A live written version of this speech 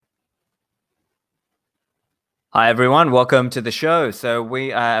Hi everyone, welcome to the show. So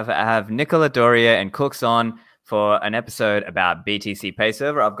we have Nicola Doria and Cooks on for an episode about BTC Pay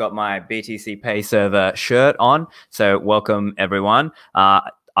Server. I've got my BTC Pay Server shirt on, so welcome everyone. I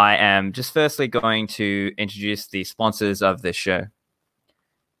am just firstly going to introduce the sponsors of this show.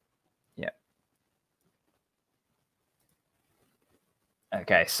 Yeah.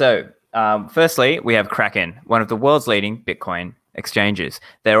 Okay, so firstly, we have Kraken, one of the world's leading Bitcoin exchanges.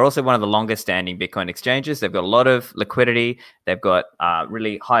 They're also one of the longest standing Bitcoin exchanges. They've got a lot of liquidity. They've got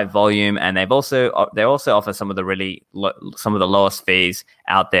really high volume, and they also offer some of the some of the lowest fees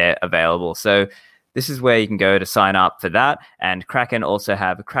out there available. So this is where you can go to sign up for that. And Kraken also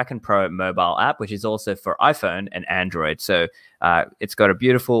have a Kraken Pro mobile app, which is also for iPhone and Android. So it's got a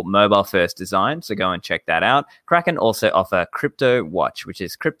beautiful mobile first design. So go and check that out. Kraken also offer Crypto Watch, which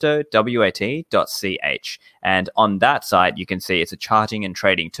is cryptowat.ch. And on that site, you can see it's a charting and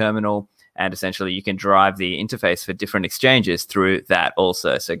trading terminal. And essentially, you can drive the interface for different exchanges through that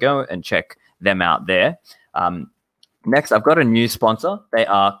also. So go and check them out there. Next, I've got a new sponsor. They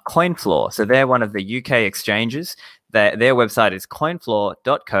are CoinFloor. So they're one of the UK exchanges. Their website is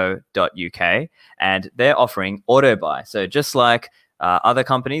coinfloor.co.uk, and they're offering auto buy. So just like other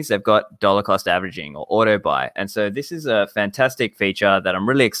companies, they've got dollar cost averaging or auto buy. And so this is a fantastic feature that I'm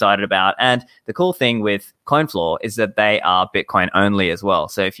really excited about. And the cool thing with CoinFloor is that they are Bitcoin only as well.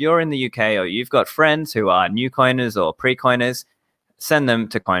 So if you're in the UK or you've got friends who are new coiners or pre-coiners, send them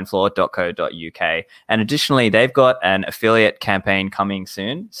to coinfloor.co.uk. And additionally, they've got an affiliate campaign coming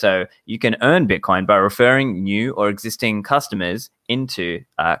soon. So you can earn Bitcoin by referring new or existing customers into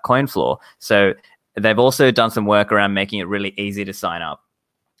CoinFloor. So they've also done some work around making it really easy to sign up.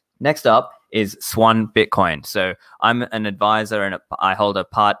 Next up is Swan Bitcoin. So I'm an advisor and I hold a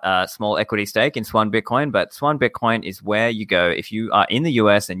small equity stake in Swan Bitcoin, but Swan Bitcoin is where you go if you are in the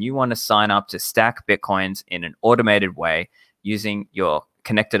US and you want to sign up to stack Bitcoins in an automated way using your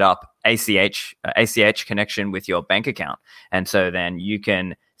connected up ACH connection with your bank account. And so then you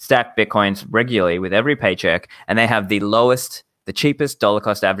can stack Bitcoins regularly with every paycheck, and they have the cheapest dollar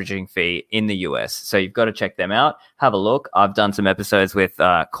cost averaging fee in the US. So you've got to check them out. Have a look. I've done some episodes with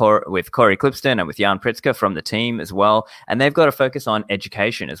Corey Clipston and with Jan Pritzker from the team as well. And they've got to focus on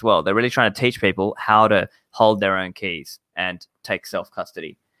education as well. They're really trying to teach people how to hold their own keys and take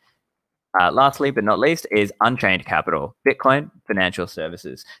self-custody. Lastly, but not least, is Unchained Capital, Bitcoin financial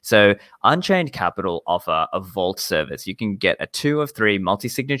services. So Unchained Capital offer a vault service. You can get a 2 of 3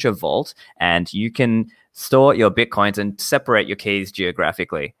 multi-signature vault, and you can store your Bitcoins and separate your keys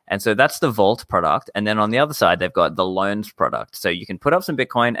geographically. And so that's the vault product. And then on the other side, they've got the loans product. So you can put up some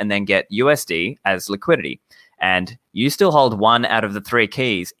Bitcoin and then get USD as liquidity. And you still hold 1 out of the 3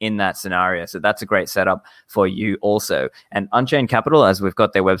 keys in that scenario. So that's a great setup for you also. And Unchained Capital, as we've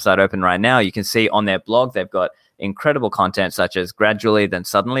got their website open right now, you can see on their blog, they've got incredible content such as Gradually Then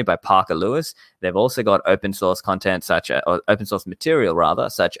Suddenly by Parker Lewis. They've also got open source content or open source material rather,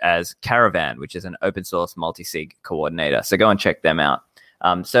 such as Caravan, which is an open source multi-sig coordinator. So go and check them out.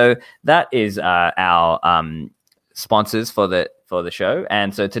 So that is our sponsors for the show.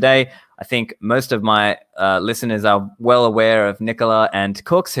 And so today, I think most of my listeners are well aware of Nicola and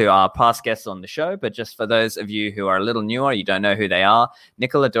Cooks, who are past guests on the show. But just for those of you who are a little newer, you don't know who they are,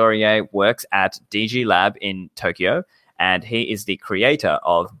 Nicola Doria works at DG Lab in Tokyo, and he is the creator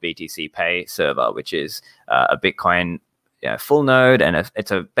of BTC Pay Server, which is a Bitcoin full node, and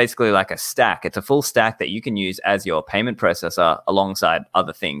it's basically like a stack. It's a full stack that you can use as your payment processor alongside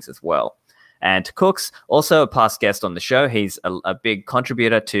other things as well. And Cooks, also a past guest on the show, he's a big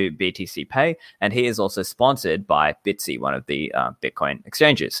contributor to BTC Pay, and he is also sponsored by Bitsy, one of the Bitcoin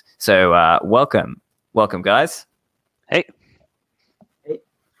exchanges. So welcome, guys. Hey.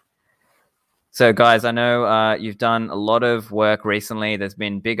 So guys, I know you've done a lot of work recently. There's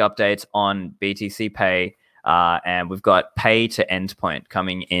been big updates on BTC Pay, and we've got pay to endpoint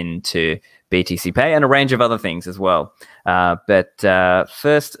coming into BTC Pay and a range of other things as well. But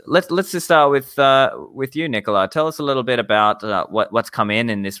first, let's just start with you, Nicola. Tell us a little bit about what's come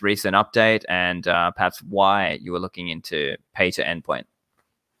in this recent update, and perhaps why you were looking into pay to endpoint.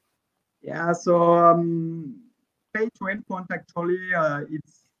 Yeah, so pay to endpoint actually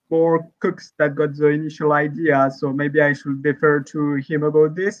it's for Cooks that got the initial idea. So maybe I should defer to him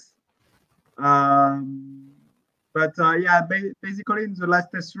about this. But basically in the last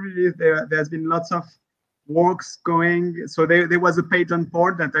test release, there's been lots of works going. So there was a page on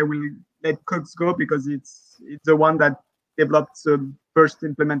port that I will let Cooks go because it's the one that developed the first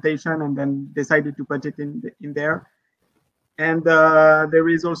implementation and then decided to put it in there. And there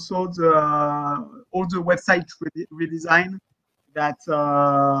is also all the website redesign that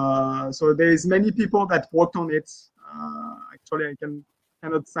so there is many people that worked on it. Actually, I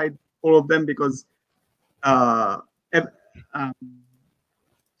cannot cite all of them because ev- um,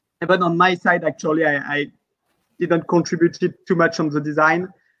 even on my side, actually, I didn't contribute too much on the design.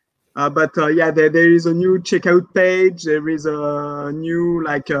 But yeah, there is a new checkout page. There is a new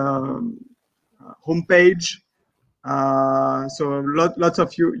homepage. So lots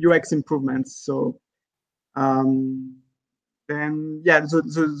of UX improvements. So then yeah,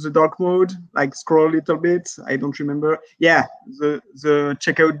 the dark mode, like scroll a little bit. I don't remember. Yeah, the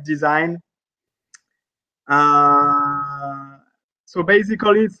checkout design. So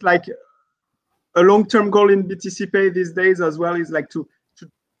basically, it's like a long-term goal in BTC Pay these days as well is like to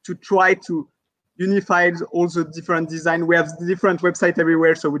try to unify all the different design. We have different websites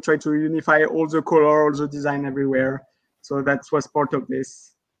everywhere, so we try to unify all the color, all the design everywhere. So that was part of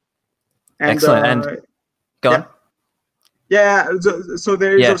this. And Excellent. And go on. Yeah, so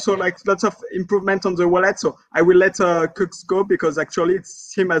there is also like lots of improvement on the wallet. So I will let Cooks go because actually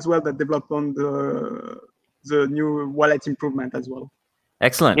it's him as well that developed on the new wallet improvement as well.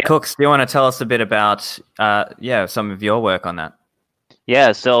 Excellent. Yeah. Cooks, do you want to tell us a bit about some of your work on that?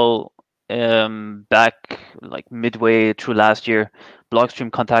 Yeah, so back like midway through last year,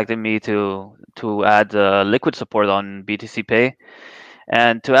 Blockstream contacted me to add liquid support on BTC Pay.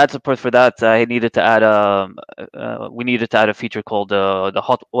 And to add support for that, I needed to add we needed to add a feature called the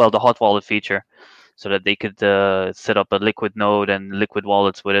hot wallet feature, so that they could set up a liquid node and liquid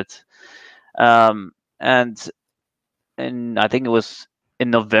wallets with it. And I think it was in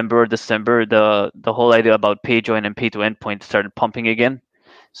November or December, the whole idea about pay join and pay to endpoint started pumping again.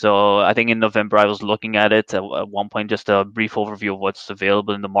 So I think in November I was looking at it at one point, just a brief overview of what's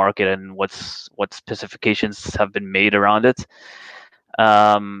available in the market and what specifications have been made around it.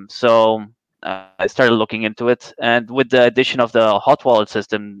 So I started looking into it, and with the addition of the hot wallet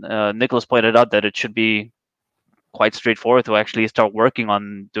system, Nicholas pointed out that it should be quite straightforward to actually start working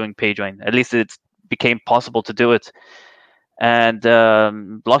on doing pay join. At least it became possible to do it. And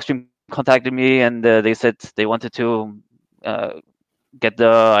Blockstream contacted me, and they said they wanted to get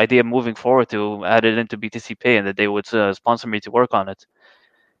the idea moving forward to add it into BTC Pay, and that they would sponsor me to work on it.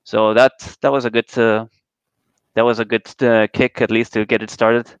 So that was a good kick, at least, to get it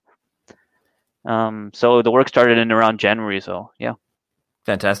started. So the work started in around January. So yeah.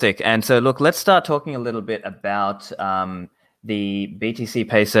 Fantastic. And so look, let's start talking a little bit about the BTC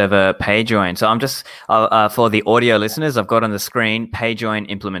Pay Server PayJoin. So I'm just, for the audio listeners, I've got on the screen PayJoin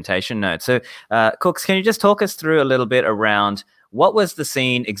implementation note. So Cooks, can you just talk us through a little bit around what was the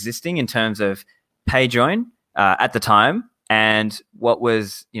scene existing in terms of PayJoin at the time, and what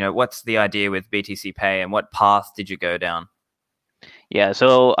was, what's the idea with BTC Pay, and what path did you go down? Yeah,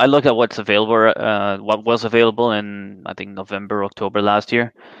 so I looked at what's available, what was available in, I think, November, October last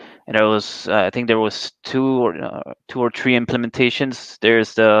year. And there was, I think there was two or three implementations.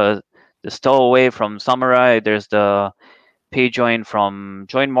 There's the Stowaway from Samurai. There's the PayJoin from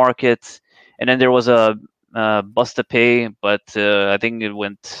Join Market, and then there was a Bust2Pay, but I think it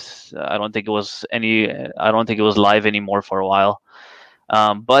went. I don't think it was live anymore for a while.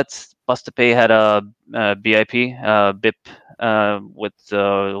 But Bust2Pay had a BIP with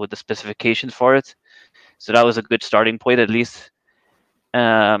the specifications for it, so that was a good starting point, at least.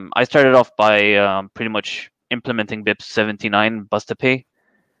 I started off by pretty much implementing BIP 79 Bust2Pay,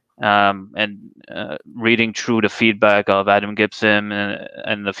 and reading through the feedback of Adam Gibson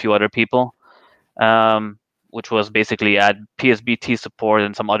and a few other people, which was basically add PSBT support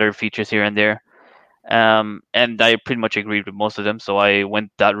and some other features here and there. And I pretty much agreed with most of them, so I went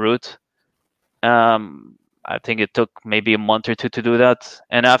that route. I think it took maybe a month or two to do that,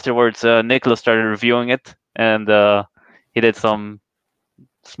 and afterwards Nicholas started reviewing it, and he did some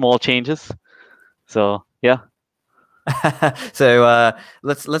small changes. So yeah. So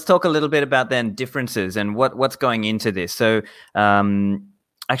let's talk a little bit about then differences and what's going into this. So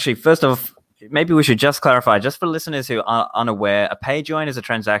actually, first off, maybe we should just clarify, just for listeners who are unaware, a PayJoin is a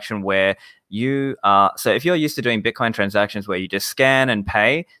transaction where you are, so if you're used to doing Bitcoin transactions where you just scan and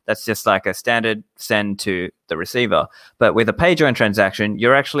pay, that's just like a standard send to the receiver. But with a PayJoin transaction,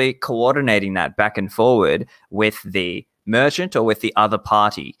 you're actually coordinating that back and forward with the merchant or with the other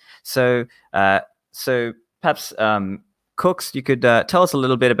party. So perhaps Cooks, you could tell us a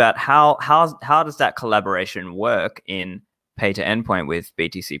little bit about how does that collaboration work in pay to endpoint with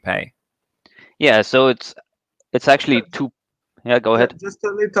BTC Pay? Yeah, so it's actually two. Yeah, go ahead. Just a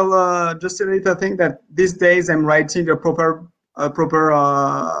little thing that these days I'm writing a proper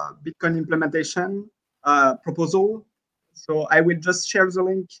Bitcoin implementation proposal. So I will just share the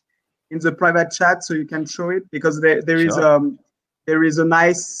link in the private chat so you can show it, because there is there is a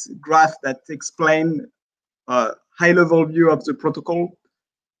nice graph that explains a high-level view of the protocol.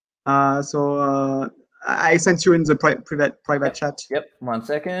 So I sent you in the private chat. Yep. 1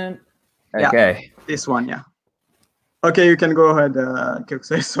 second. Yeah, Okay. this one, yeah. Okay, you can go ahead,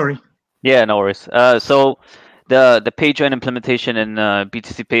 Kyokusei. Sorry. Yeah, no worries. So the PayJoin implementation in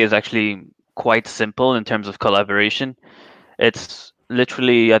BTC Pay is actually quite simple in terms of collaboration. It's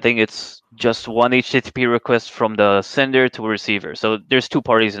literally, I think it's just one HTTP request from the sender to a receiver. So there's two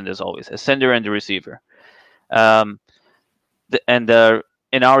parties in this always, a sender and a receiver. In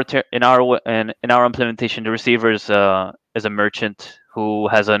our implementation, the receiver is a merchant who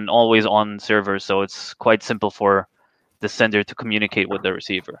has an always-on server, so it's quite simple for the sender to communicate with the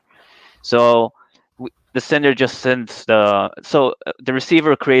receiver. So the sender just sends the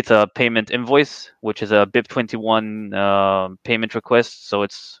receiver creates a payment invoice, which is a BIP21 payment request. So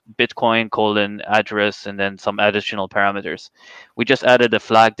it's Bitcoin : address and then some additional parameters. We just added a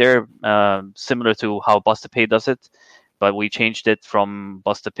flag there, similar to how BustaPay does it, but we changed it from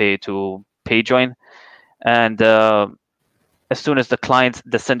BustaPay to PayJoin. And as soon as the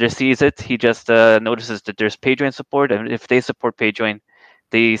sender sees it, he just notices that there's PayJoin support, and if they support PayJoin,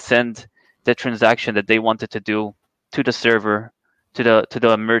 they send the transaction that they wanted to do to the server, to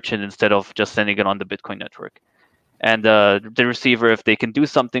the merchant, instead of just sending it on the Bitcoin network. And the receiver, if they can do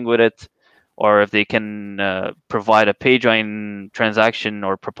something with it, or if they can provide a PayJoin transaction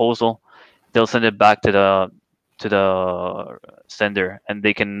or proposal, they'll send it back to the sender, and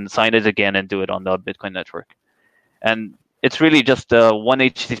they can sign it again and do it on the Bitcoin network. And it's really just one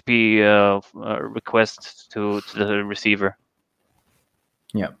HTTP request to the receiver.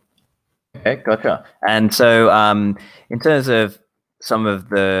 Yeah. Okay, gotcha. And so in terms of some of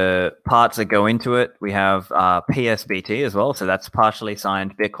the parts that go into it, we have PSBT as well. So that's partially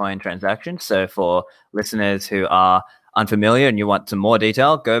signed Bitcoin transactions. So for listeners who are unfamiliar and you want some more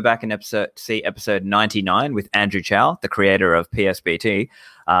detail, go back and see episode 99 with Andrew Chow, the creator of PSBT.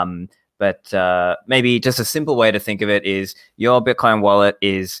 But maybe just a simple way to think of it is your Bitcoin wallet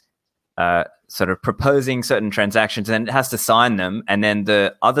is sort of proposing certain transactions, and it has to sign them, and then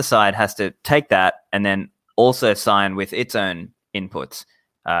the other side has to take that and then also sign with its own inputs.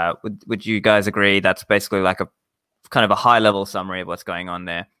 Would you guys agree that's basically like a kind of a high-level summary of what's going on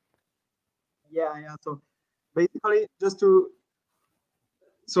there? Yeah. So basically,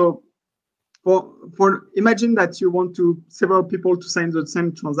 for imagine that you want several people to sign the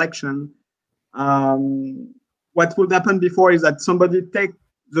same transaction. What would happen before is that somebody take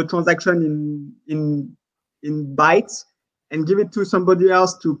the transaction in bytes and give it to somebody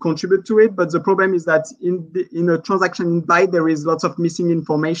else to contribute to it. But the problem is that in a transaction in byte, there is lots of missing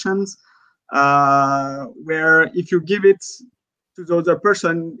informations, where if you give it to the other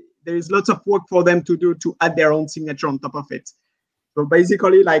person, there is lots of work for them to do to add their own signature on top of it. So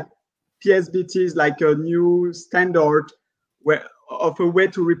basically, like PSBT is like a new standard of a way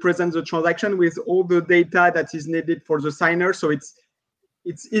to represent the transaction with all the data that is needed for the signer. So it's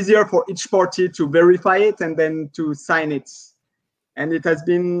easier for each party to verify it and then to sign it. And it has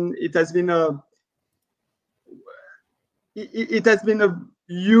been a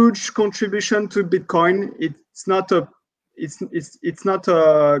huge contribution to Bitcoin. It's not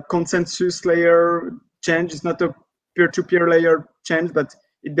a consensus layer change. It's not a peer-to-peer layer change, but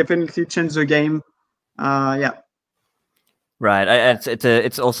it definitely changed the game. Yeah. Right.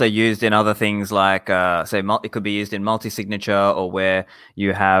 It's also used in other things like, say, it could be used in multi-signature, or where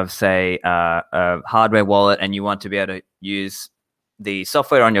you have, say, a hardware wallet and you want to be able to use the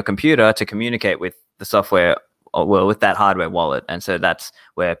software on your computer to communicate with the software, with that hardware wallet. And so that's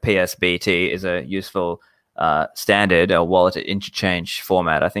where PSBT is a useful standard, or wallet interchange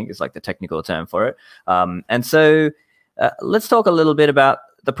format, I think is like the technical term for it. And so let's talk a little bit about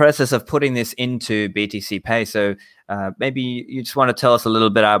the process of putting this into BTC Pay. So maybe you just want to tell us a little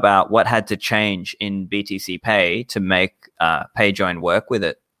bit about what had to change in BTC Pay to make PayJoin work with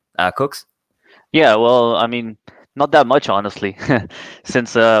it, Cooks? Yeah, well, I mean, not that much, honestly,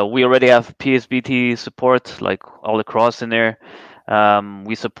 since we already have PSBT support like all across in there.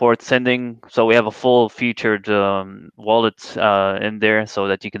 We support sending, so we have a full featured wallet in there, so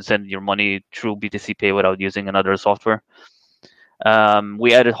that you can send your money through BTC Pay without using another software.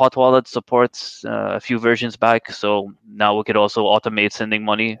 We added hot wallet supports a few versions back, so now we could also automate sending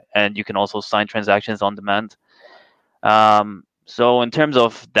money, and you can also sign transactions on demand. So in terms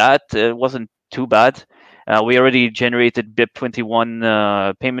of that, it wasn't too bad. We already generated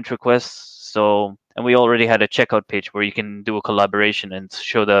BIP21 payment requests, and we already had a checkout page where you can do a collaboration and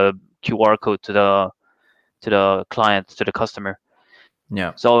show the QR code to the client, to the customer.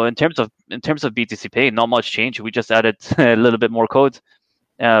 Yeah. So in terms of in terms of BTC Pay, not much change. We just added a little bit more code.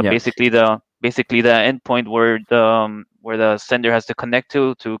 Basically the endpoint where the sender has to connect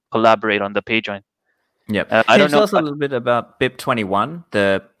to collaborate on the pay join. Yep. I Can you don't know. tell us a little bit about BIP21,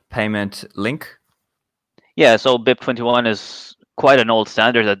 the payment link? Yeah, so BIP21 is quite an old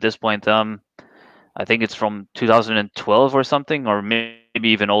standard at this point. I think it's from 2012 or something, or maybe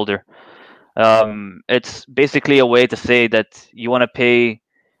even older. It's basically a way to say that you want to pay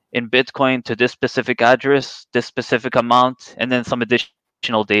in Bitcoin to this specific address, this specific amount, and then some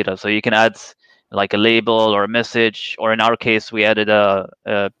additional data. So you can add like a label or a message, or in our case, we added a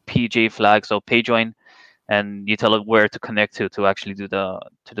PJ flag, so pay join, and you tell it where to connect to actually do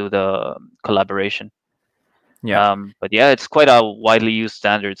the collaboration. Yeah. But yeah, it's quite a widely used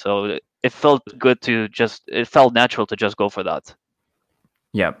standard, so it felt natural to just go for that.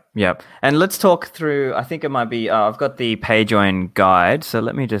 Yep. And let's talk through, I think it might be, I've got the PayJoin guide, so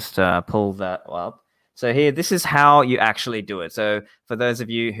let me just pull that up. So here, this is how you actually do it. So for those of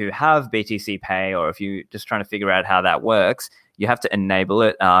you who have BTC Pay, or if you're just trying to figure out how that works, you have to enable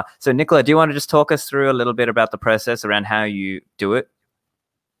it. So Nicola, do you want to just talk us through a little bit about the process around how you do it?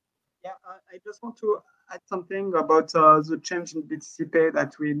 Yeah, I just want to add something about the change in BTC Pay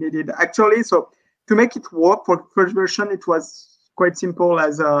that we needed. Actually, so to make it work for the first version, it was quite simple,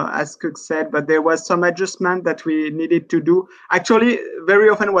 as Kuk said, but there was some adjustment that we needed to do. Actually, very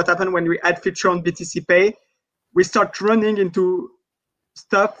often what happened when we add feature on BTC Pay, we start running into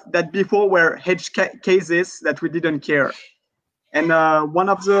stuff that before were edge cases that we didn't care. And one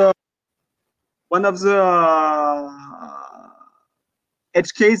of the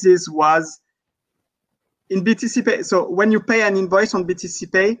edge cases was in BTC Pay. So when you pay an invoice on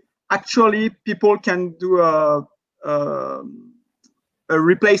BTC Pay, actually people can do a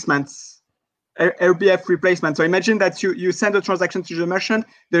replacement, RBF replacement. So imagine that you send a transaction to the merchant,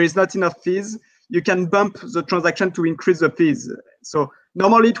 there is not enough fees. You can bump the transaction to increase the fees. So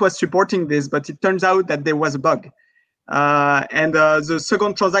normally it was supporting this, but it turns out that there was a bug. And the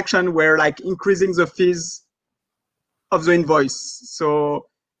second transaction were like increasing the fees of the invoice. So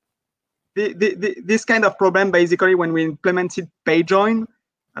this kind of problem, basically, when we implemented PayJoin,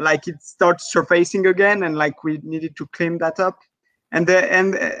 like it starts surfacing again, and like we needed to clean that up. And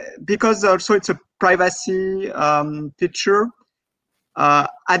because also it's a privacy feature,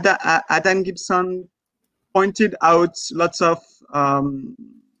 Adam Gibson pointed out lots of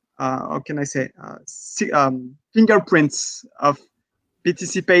how can I say fingerprints of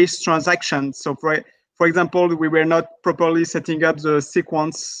BTC Pay transactions. So for example, we were not properly setting up the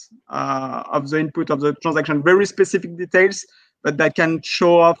sequence of the input of the transaction, very specific details, but that can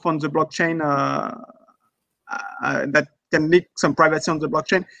show off on the blockchain, that can leak some privacy on the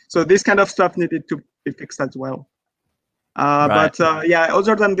blockchain. So this kind of stuff needed to be fixed as well. Right. But yeah,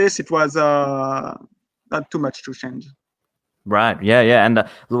 other than this, it was not too much to change. Right. Yeah. And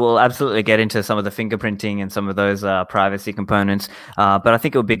we'll absolutely get into some of the fingerprinting and some of those privacy components. But I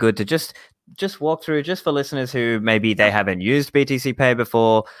think it would be good to just walk through, just for listeners who maybe they haven't used BTC Pay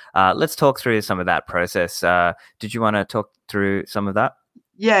before. Let's talk through some of that process. Did you want to talk through some of that?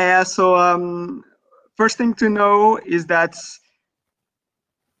 Yeah. So first thing to know is that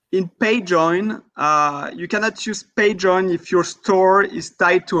in PayJoin, you cannot use PayJoin if your store is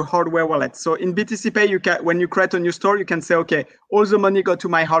tied to a hardware wallet. So in BTC Pay, when you create a new store, you can say, okay, all the money go to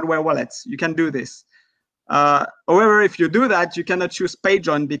my hardware wallets. You can do this. However, if you do that, you cannot use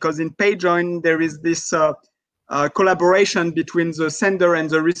PayJoin, because in PayJoin, there is this collaboration between the sender and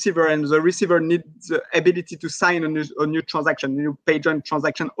the receiver, and the receiver needs the ability to sign a new transaction, a new PayJoin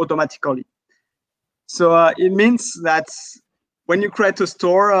transaction automatically. So it means that when you create a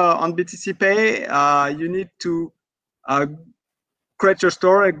store on BTC Pay, you need to create your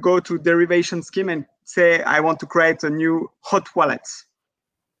store and go to derivation scheme and say, I want to create a new hot wallet.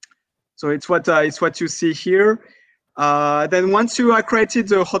 So it's what you see here. Then once you are created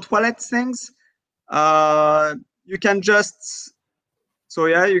the hot wallet things, you can just, so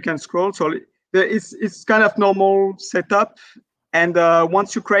yeah, you can scroll. So it's kind of normal setup. And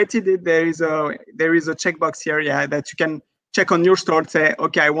once you created it, there is a checkbox here, yeah, that you can check on your store and say,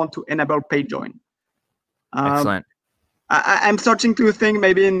 okay, I want to enable PayJoin. Excellent. I'm starting to think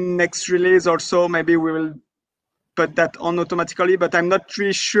maybe in next release or so, maybe we will put that on automatically, but I'm not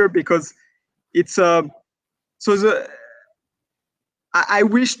really sure, because it's I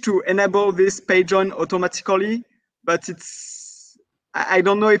wish to enable this PayJoin automatically, but I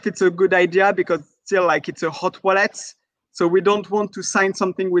don't know if it's a good idea, because still, like, it's a hot wallet. So we don't want to sign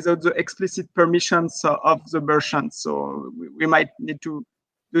something without the explicit permissions of the merchant. So we might need to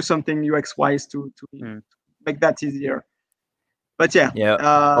do something UX-wise to make that easier. But yeah,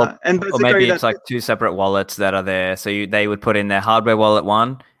 and or maybe it's that's like two separate wallets that are there. So they would put in their hardware wallet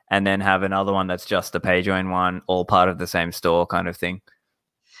one, and then have another one that's just the PayJoin one, all part of the same store kind of thing.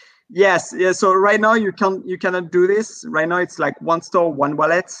 Yes, yeah. So right now you cannot do this. Right now it's like one store, one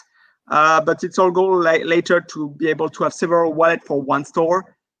wallet. But it's our goal later to be able to have several wallets for one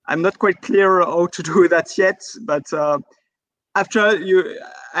store. I'm not quite clear how to do that yet, but after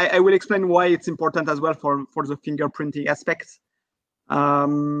I will explain why it's important as well for the fingerprinting aspect.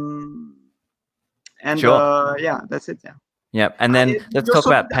 Sure. Yeah, that's it. Yeah. Yep. And then let's talk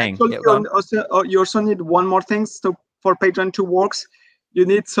about paying. You also need one more thing. So for PayJoin to works, you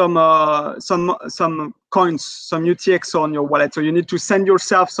need some coins, some UTXO on your wallet. So you need to send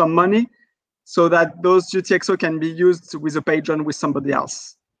yourself some money so that those UTXO can be used with a PayJoin with somebody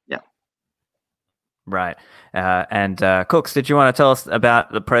else. Yeah. Right. And Cooks, did you want to tell us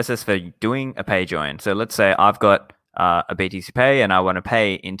about the process for doing a PayJoin? So let's say I've got a BTC Pay and I want to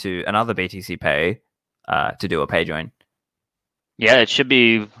pay into another BTC Pay to do a PayJoin. Yeah, it should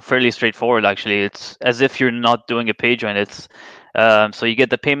be fairly straightforward, actually. It's as if you're not doing a PayJoin. It's so you get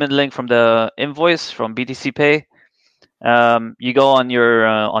the payment link from the invoice from BTC Pay. You go on your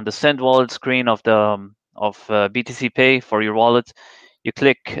on the send wallet screen of BTC Pay for your wallet. You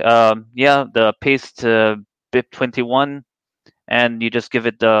click the paste BIP21, and you just give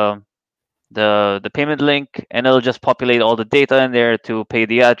it the payment link, and it'll just populate all the data in there to pay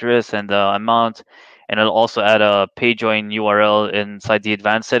the address and the amount, and it'll also add a PayJoin URL inside the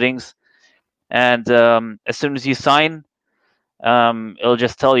advanced settings. And as soon as you sign, it'll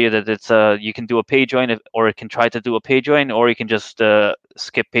just tell you that it's you can do a PayJoin, or it can try to do a PayJoin, or you can just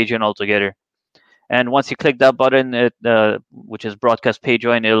skip PayJoin altogether. And once you click that button, which is broadcast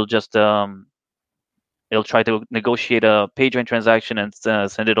PayJoin, it'll just it'll try to negotiate a PayJoin transaction and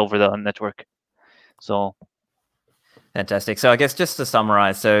send it over the network. So. Fantastic. So I guess just to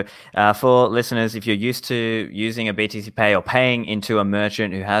summarize, so for listeners, if you're used to using a BTC Pay or paying into a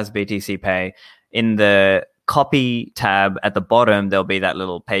merchant who has BTC Pay, in the copy tab at the bottom, there'll be that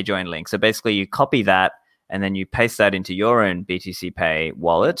little PayJoin link. So basically you copy that and then you paste that into your own BTC Pay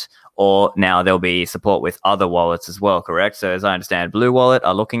wallet, or now there'll be support with other wallets as well, correct? So as I understand, Blue Wallet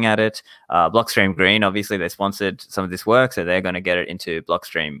are looking at it. Blockstream Green, obviously they sponsored some of this work, so they're going to get it into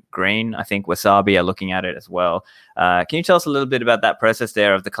Blockstream Green. I think Wasabi are looking at it as well. Can you tell us a little bit about that process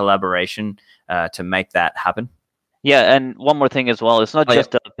there of the collaboration to make that happen? Yeah, and one more thing as well. It's not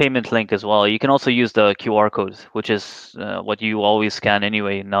just a payment link as well. You can also use the QR code, which is what you always scan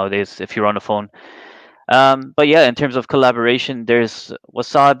anyway nowadays if you're on a phone. But yeah, in terms of collaboration, there's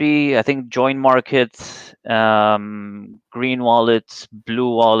Wasabi, I think Join Markets, Green Wallets,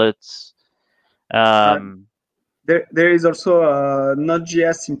 Blue Wallets. There is also a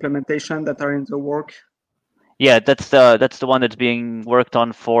Node.js implementation that are in the work. Yeah, that's the one that's being worked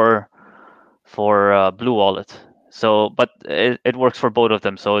on for Blue Wallet. So, but it works for both of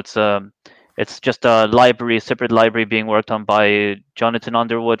them. So it's just a library, separate library being worked on by Jonathan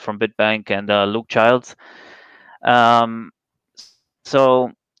Underwood from Bitbank and Luke Childs. I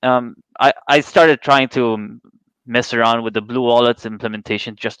started trying to mess around with the Blue Wallet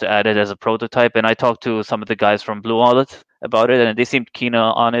implementation just to add it as a prototype, and I talked to some of the guys from Blue Wallet about it, and they seemed keen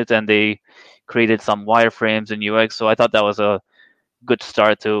on it, and they created some wireframes and UX. So I thought that was a good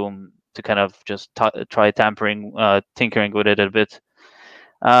start to kind of just try tinkering with it a bit.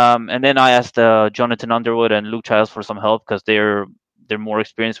 And then I asked Jonathan Underwood and Luke Childs for some help because they're more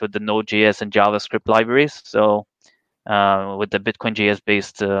experienced with the Node.js and JavaScript libraries. So with the Bitcoin.js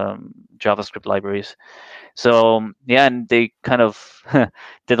based JavaScript libraries. So yeah, and they kind of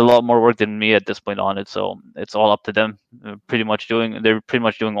did a lot more work than me at this point on it. So it's all up to them. They're pretty much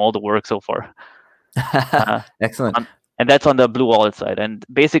doing all the work so far. Excellent. And that's on the Blue Wallet side. And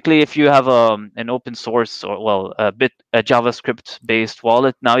basically, if you have an open source or a JavaScript-based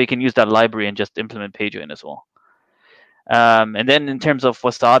wallet, now you can use that library and just implement PayJoin as well. And then in terms of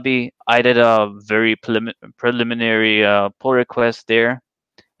Wasabi, I did a very preliminary pull request there,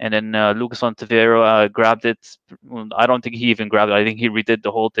 and then Lucas Ontivero grabbed it. I don't think he even grabbed it. I think he redid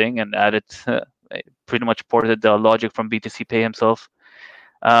the whole thing and added, pretty much ported the logic from BTC Pay himself.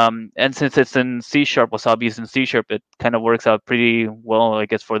 And since it's in C#, Wasabi is in C#, it kind of works out pretty well, I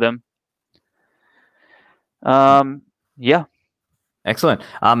guess, for them. Yeah. Excellent.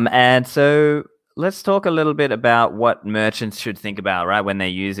 And so let's talk a little bit about what merchants should think about, right, when they're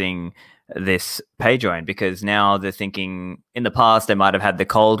using this PayJoin, because now they're thinking, in the past, they might have had the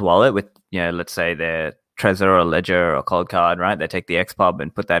cold wallet with, let's say their Trezor or Ledger or Cold Card, right? They take the XPub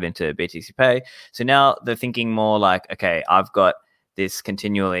and put that into BTC Pay. So now they're thinking more like, okay, I've got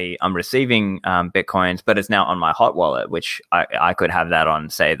I'm receiving Bitcoins, but it's now on my hot wallet, which I could have that on,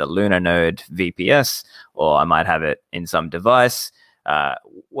 say, the Luna node VPS, or I might have it in some device.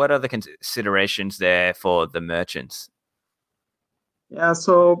 What are the considerations there for the merchants? Yeah,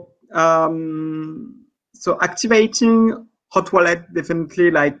 so activating hot wallet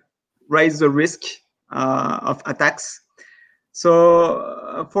definitely like raise the risk of attacks.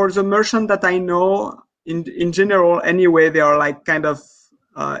 So for the merchant that I know, in general, anyway, they are like kind of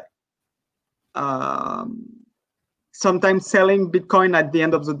sometimes selling Bitcoin at the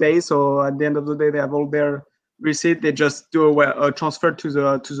end of the day. So at the end of the day, they have all their receipt. They just do a transfer to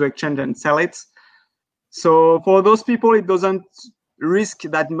the exchange and sell it. So for those people, it doesn't risk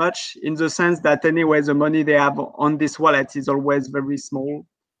that much in the sense that anyway, the money they have on this wallet is always very small.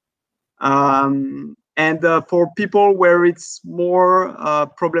 And for people where it's more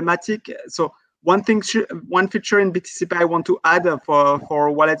problematic, so one feature in BTCP I want to add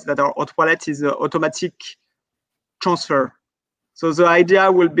for wallets that are hot wallets is automatic transfer. So the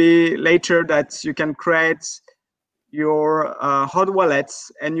idea will be later that you can create your hot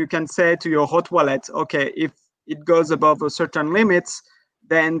wallets and you can say to your hot wallet, okay, if it goes above a certain limit,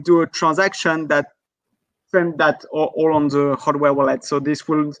 then do a transaction that send that all on the hardware wallet. So this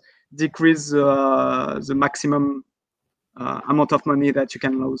will decrease the maximum amount of money that you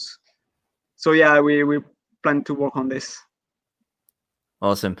can lose. So yeah, we plan to work on this.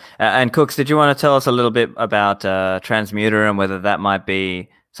 Awesome. And Cooks, did you want to tell us a little bit about Transmuter and whether that might be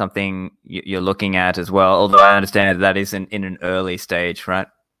something you're looking at as well? Although I understand that is in an early stage, right?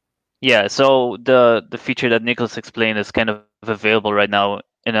 Yeah, so the feature that Nicholas explained is kind of available right now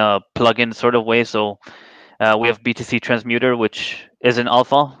in a plugin sort of way. So we have BTC Transmuter, which is in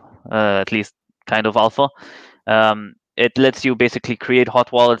alpha, at least kind of alpha. It lets you basically create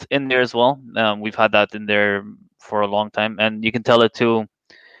hot wallets in there as well. We've had that in there for a long time, and you can tell it to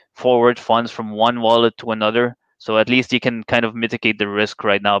forward funds from one wallet to another. So at least you can kind of mitigate the risk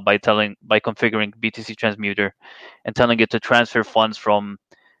right now by configuring BTC Transmuter and telling it to transfer funds from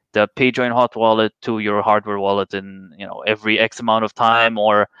the PayJoin hot wallet to your hardware wallet in every X amount of time,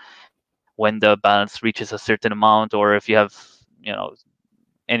 or when the balance reaches a certain amount, or if you have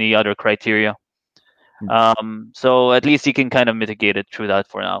any other criteria. So at least you can kind of mitigate it through that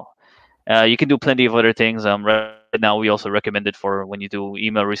for now. You can do plenty of other things. Right now, we also recommend it for when you do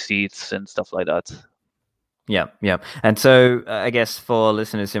email receipts and stuff like that. Yeah. And so I guess for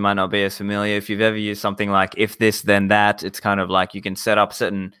listeners who might not be as familiar, if you've ever used something like If This Then That, it's kind of like you can set up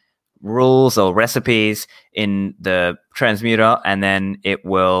certain rules or recipes in the transmuter, and then it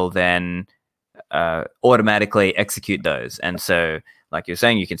will then automatically execute those. And so, like you're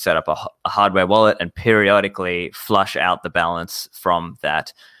saying, you can set up a hardware wallet and periodically flush out the balance from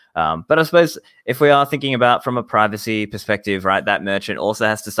that. But I suppose if we are thinking about from a privacy perspective, right, that merchant also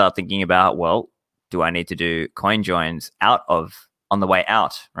has to start thinking about, well, do I need to do coin joins on the way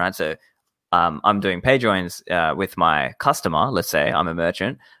out, right? So I'm doing pay joins with my customer. Let's say I'm a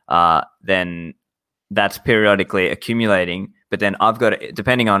merchant. Then that's periodically accumulating. But then I've got to,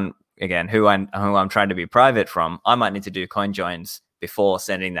 depending on, again, who I'm trying to be private from, I might need to do coin joins before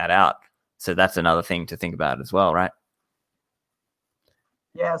sending that out. So that's another thing to think about as well, right?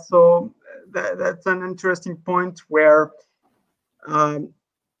 Yeah, so that's an interesting point where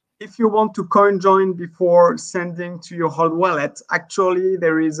if you want to coin join before sending to your hot wallet, actually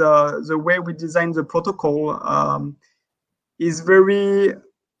there is the way we design the protocol is very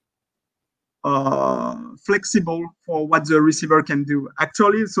flexible for what the receiver can do.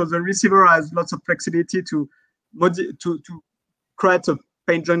 Actually, so the receiver has lots of flexibility to create a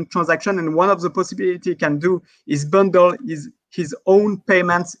pay join transaction, and one of the possibility he can do is bundle his own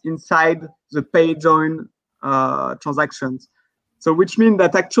payments inside the pay join transactions. So which means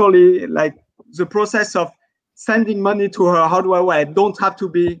that actually, like, the process of sending money to her hardware wallet don't have to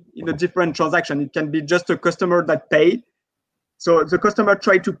be in a different transaction. It can be just a customer that pay. So the customer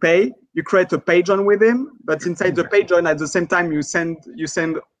try to pay, you create a pay join with him, but inside the pay join at the same time you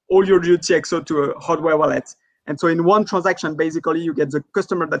send all your UTXO to a hardware wallet. And so in one transaction, basically you get the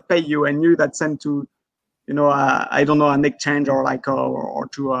customer that pay you and you that send to, I don't know, an exchange or like or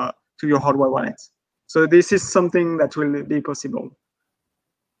to your hardware wallet. So this is something that will be possible.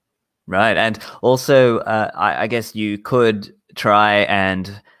 Right. And also, I guess you could try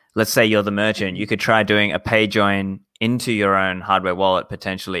and, let's say you're the merchant, you could try doing a pay join into your own hardware wallet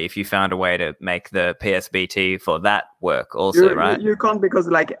potentially if you found a way to make the PSBT for that work also, right? You can't, because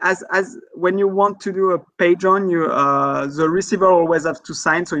like as when you want to do a pay join, the receiver always has to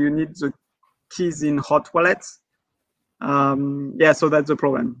sign, so you need the keys in hot wallets. So that's the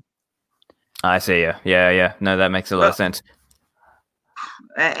problem. I see. Yeah. No, that makes a lot of sense.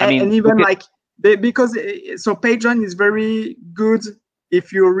 and even like because so PageOne is very good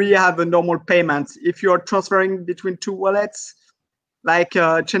if you really have a normal payment. If you're transferring between two wallets, like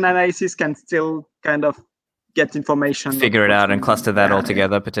Chainalysis can still kind of get information, figure it out and cluster that all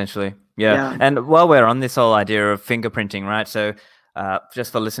together potentially. Yeah. And while we're on this whole idea of fingerprinting, right? So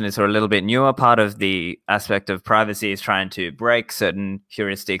just for listeners who are a little bit newer, part of the aspect of privacy is trying to break certain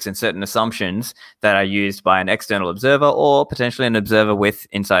heuristics and certain assumptions that are used by an external observer or potentially an observer with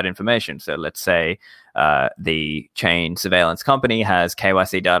inside information. So let's say the chain surveillance company has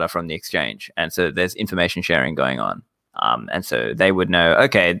KYC data from the exchange, and so there's information sharing going on. And so they would know,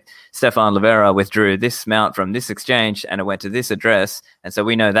 okay, Stefan Livera withdrew this amount from this exchange and it went to this address. And so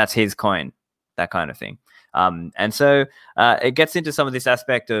we know that's his coin, that kind of thing. And so it gets into some of this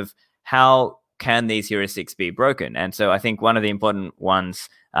aspect of how can these heuristics be broken? And so I think one of the important ones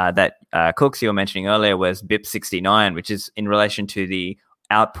that Cooks, you were mentioning earlier was BIP69, which is in relation to the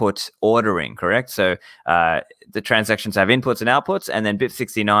output ordering, correct? So the transactions have inputs and outputs, and then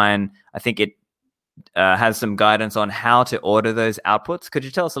BIP69, I think it has some guidance on how to order those outputs. Could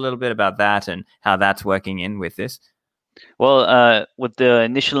you tell us a little bit about that and how that's working in with this? Well, with the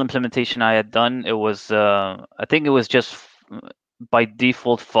initial implementation I had done, it was I think it was just by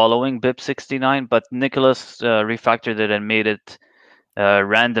default following BIP69, but Nicholas refactored it and made it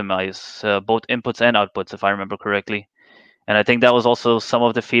randomize both inputs and outputs, if I remember correctly. And I think that was also some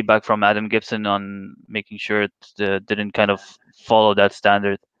of the feedback from Adam Gibson on making sure it didn't kind of follow that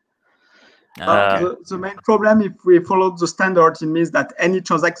standard. The main problem, if we follow the standard, it means that any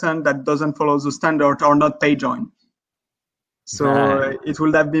transaction that doesn't follow the standard are not PageOne. So it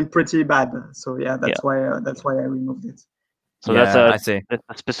would have been pretty bad. So that's why I removed it. So that's a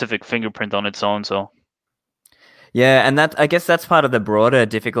specific fingerprint on its own. So yeah, and I guess that's part of the broader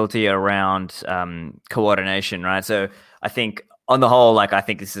difficulty around coordination, right? So I think on the whole, I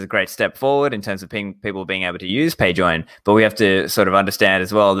think this is a great step forward in terms of people being able to use PageOne, but we have to sort of understand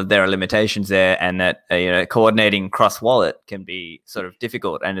as well that there are limitations there, and that coordinating cross-wallet can be sort of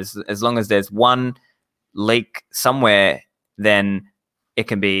difficult. And as long as there's one leak somewhere, then it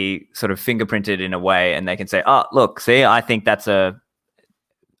can be sort of fingerprinted in a way, and they can say, "Oh, look, see, I think that's a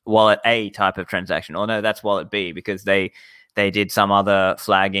wallet A type of transaction," or "No, that's wallet B," because they did some other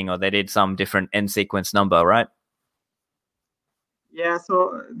flagging or they did some different end sequence number, right? Yeah,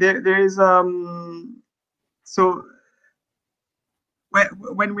 so there is so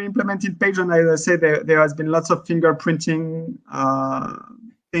when we implemented PageOne, as I said, there has been lots of fingerprinting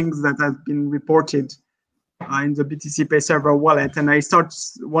things that have been reported in the BTC Pay Server wallet, and I start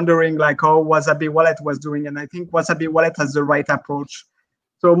wondering how Wasabi Wallet was doing, and I think Wasabi Wallet has the right approach.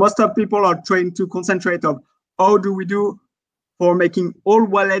 So most of people are trying to concentrate on how do we do for making all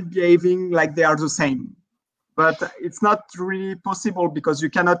wallet behaving like they are the same. But it's not really possible because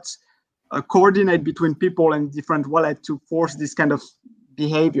you cannot coordinate between people and different wallets to force this kind of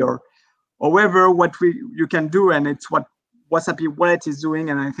behavior. However, what you can do, and it's what Wasabi Wallet is doing,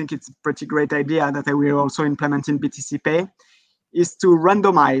 and I think it's a pretty great idea that I will also implement in BTC Pay, is to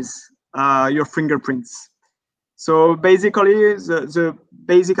randomize your fingerprints. So basically, the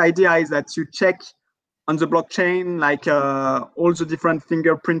basic idea is that you check on the blockchain all the different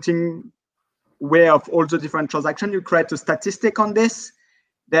fingerprinting way of all the different transactions. You create a statistic on this.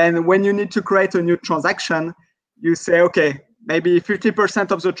 Then when you need to create a new transaction, you say, okay, maybe 50%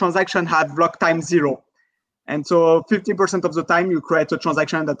 of the transaction have lock time 0. And so 50% of the time you create a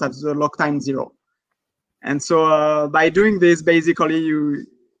transaction that has the lock time 0. And so by doing this, basically you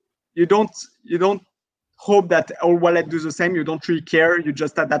don't hope that all wallets do the same. You don't really care. You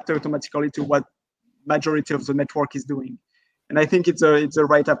just adapt automatically to what majority of the network is doing. And I think it's a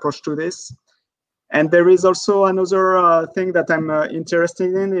right approach to this. And there is also another thing that I'm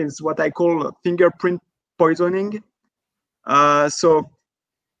interested in is what I call fingerprint poisoning. So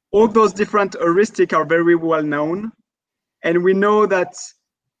all those different heuristics are very well known, and we know that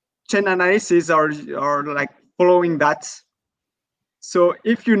Chainalysis are following that. So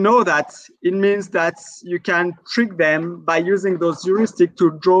if you know that, it means that you can trick them by using those heuristics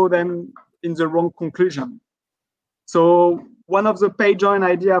to draw them in the wrong conclusion. So one of the PageOne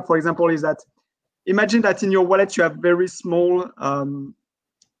idea, for example, is that imagine that in your wallet you have very small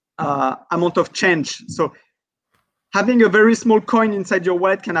amount of change. So having a very small coin inside your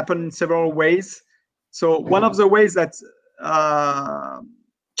wallet can happen in several ways. So one of the ways that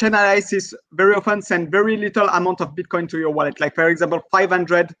Chainalysis very often send very little amount of Bitcoin to your wallet, like for example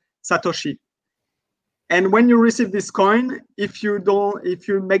 500 Satoshi. And when you receive this coin, if you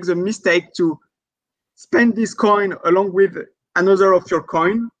make the mistake to spend this coin along with another of your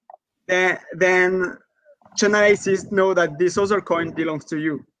coin, then Chainalysis know that this other coin belongs to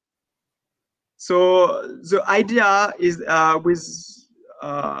you. So the idea is with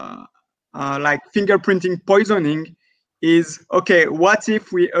like fingerprinting poisoning is, okay, what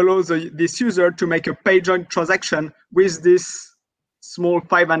if we allow this user to make a PayJoin transaction with this small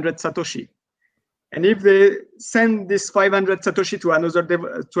 500 Satoshi? And if they send this 500 Satoshi to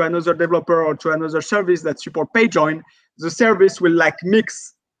another developer or to another service that support PayJoin, the service will like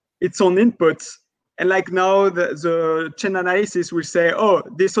mix its own inputs. And like now the chain analysis will say, oh,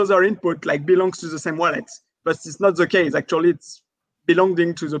 this other input like belongs to the same wallet, but it's not the case. Actually, it's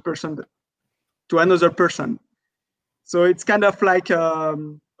belonging to the person, to another person. So it's kind of like a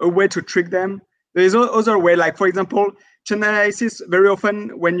way to trick them. There is other way, like for example, chain analysis, very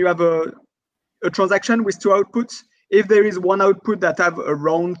often when you have a transaction with two outputs, if there is one output that have a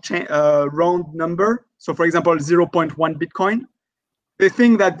round number, so for example 0.1 Bitcoin, they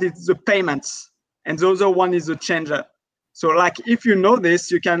think that it's the payments, and the other one is the changer. So like if you know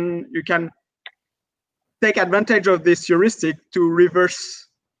this, you can take advantage of this heuristic to reverse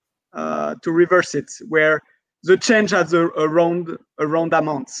it, where the change has a round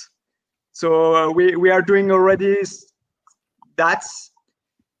amount. So we are doing already that.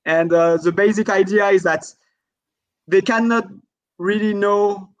 And the basic idea is that they cannot really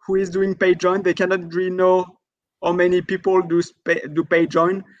know who is doing PayJoin. They cannot really know how many people do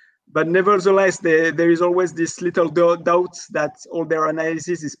PayJoin. But nevertheless, there is always this little doubt that all their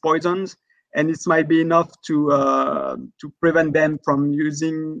analysis is poisoned, and it might be enough to prevent them from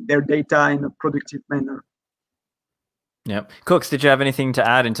using their data in a productive manner. Yeah. Cooks, did you have anything to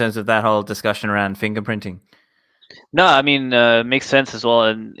add in terms of that whole discussion around fingerprinting? No, I mean, makes sense as well.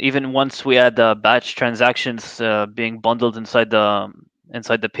 And even once we add batch transactions being bundled inside the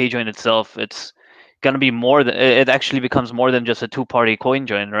PayJoin itself, it's gonna be more than, it actually becomes more than just a two-party coin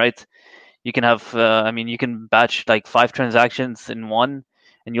join, right? You can have, you can batch like 5 transactions in one,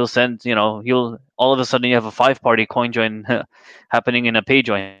 and you'll send, you'll all of a sudden you have a 5-party coin join happening in a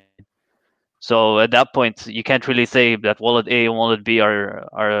PayJoin. So at that point, you can't really say that wallet A and wallet B are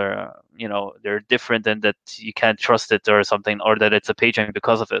they're different and that you can't trust it or something, or that it's a PayJoin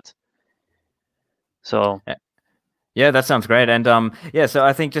because of it. So yeah, that sounds great. And so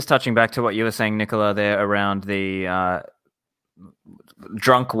I think just touching back to what you were saying, Nicola, there around the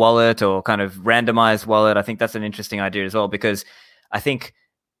drunk wallet or kind of randomized wallet, I think that's an interesting idea as well, because I think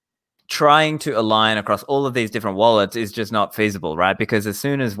trying to align across all of these different wallets is just not feasible, right? Because as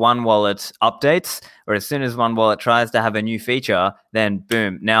soon as one wallet updates, or as soon as one wallet tries to have a new feature, then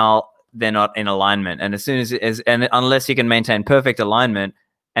boom, now they're not in alignment. And as soon and unless you can maintain perfect alignment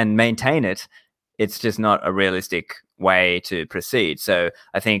and maintain it, it's just not a realistic way to proceed. So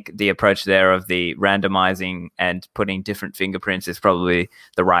I think the approach there of the randomizing and putting different fingerprints is probably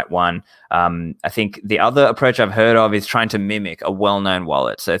the right one. I think the other approach I've heard of is trying to mimic a well-known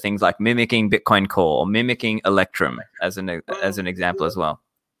wallet. So things like mimicking Bitcoin Core or mimicking Electrum as an example as well.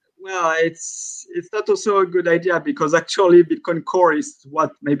 Well, it's not also a good idea, because actually Bitcoin Core is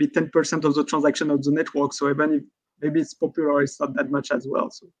maybe 10% of the transaction of the network. So even if maybe it's popular, it's not that much as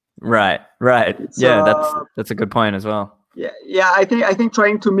well. So right. That's a good point as well. Yeah. I think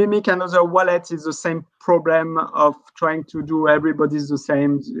trying to mimic another wallet is the same problem of trying to do everybody's the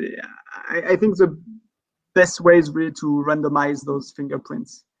same. I think the best way is really to randomize those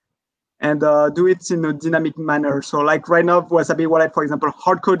fingerprints and do it in a dynamic manner. So like right now, Wasabi Wallet, for example,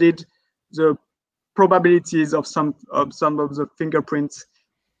 hard-coded the probabilities of some of the fingerprints.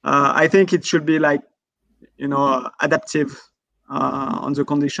 I think it should be like, adaptive on the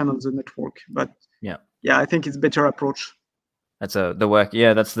condition of the network. But yeah, I think it's a better approach. That's the work.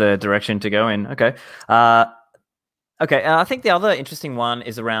 Yeah, that's the direction to go in. Okay. Okay. I think the other interesting one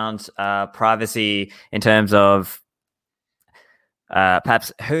is around privacy in terms of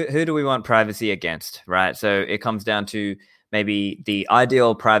perhaps who do we want privacy against, right? So it comes down to maybe the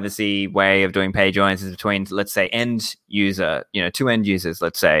ideal privacy way of doing PayJoins is between, let's say, end user, two end users,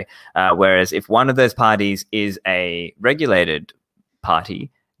 let's say. Whereas if one of those parties is a regulated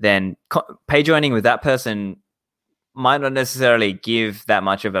party, then PayJoining with that person might not necessarily give that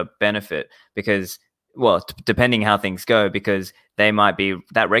much of a benefit because, well, depending how things go, because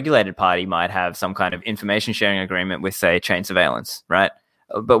that regulated party might have some kind of information sharing agreement with, say, chain surveillance, right?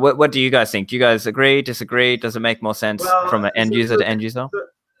 But what do you guys think? Do you guys agree, disagree? Does it make more sense from an end user to end user?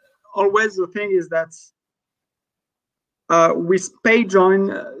 Always the thing is that with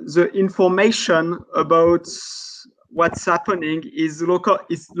PayJoin, the information about what's happening is local.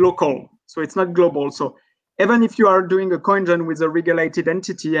 So it's not global. So even if you are doing a CoinJoin with a regulated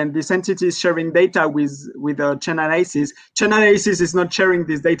entity and this entity is sharing data with Chainalysis is not sharing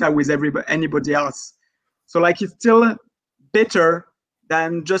this data with anybody else. So like it's still better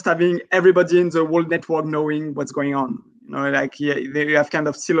than just having everybody in the whole network knowing what's going on. Like they have kind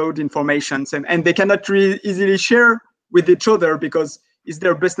of siloed informations, and they cannot really easily share with each other because it's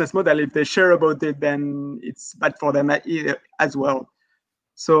their business model. If they share about it, then it's bad for them as well.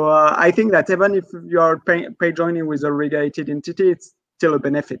 So I think that even if you are pay joining with a regulated entity, it's still a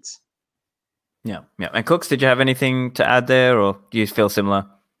benefit. Yeah. And Cooks, did you have anything to add there, or do you feel similar?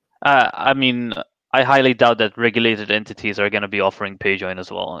 I mean, I highly doubt that regulated entities are going to be offering PayJoin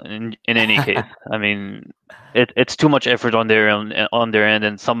as well. In any case, I mean, it's too much effort on their end,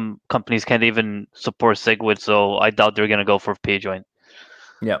 and some companies can't even support SegWit, so I doubt they're going to go for PayJoin.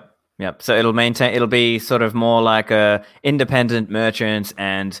 Yep. So it'll be sort of more like independent merchants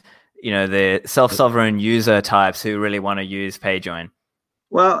and the self-sovereign user types who really want to use PayJoin.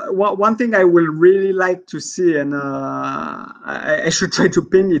 Well, one thing I will really like to see, and I should try to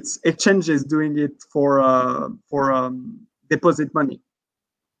ping it, exchanges doing it for deposit money.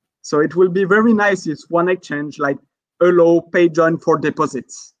 So it will be very nice if one exchange like allow PayJoin for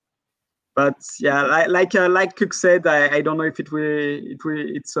deposits. But yeah, like Cook said, I don't know if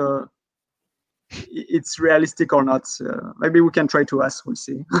it's realistic or not. Maybe we can try to ask. We'll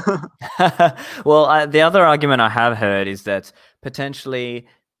see. Well, the other argument I have heard is that potentially,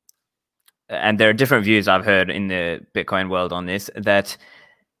 and there are different views I've heard in the Bitcoin world on this, that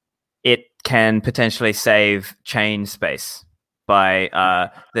it can potentially save chain space by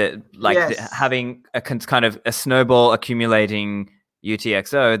having a kind of a snowball accumulating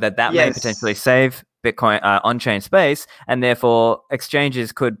UTXO that may potentially save Bitcoin on-chain space, and therefore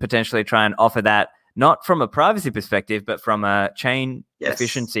exchanges could potentially try and offer that not from a privacy perspective, but from a chain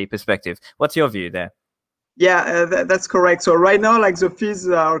efficiency perspective. What's your view there? Yeah, that's correct. So right now, like the fees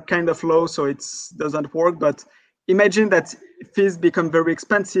are kind of low, so it doesn't work. But imagine that fees become very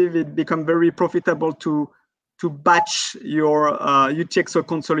expensive. It become very profitable to batch your UTXO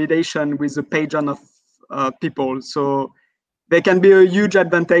consolidation with the PayJoin of people. So there can be a huge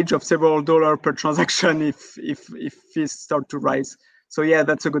advantage of several dollars per transaction if fees start to rise. So yeah,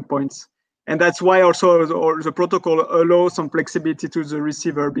 that's a good point. And that's why also the protocol allows some flexibility to the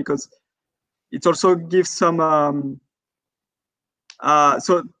receiver, because it also gives some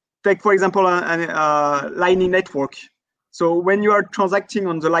so take for example Lightning Network. So when you are transacting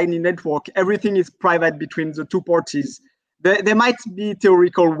on the Lightning Network, everything is private between the two parties. There might be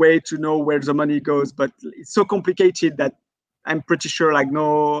theoretical way to know where the money goes, but it's so complicated that I'm pretty sure like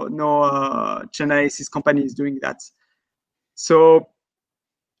no Chainalysis company is doing that. So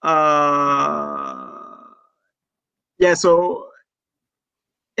so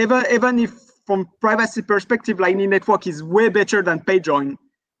even if from privacy perspective, Lightning Network is way better than PayJoin,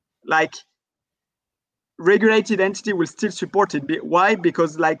 like regulated entity will still support it. Why?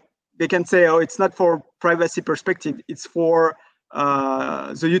 Because like they can say, oh, it's not for privacy perspective, it's for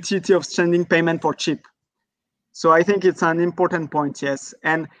the utility of sending payment for cheap. So I think it's an important point, yes.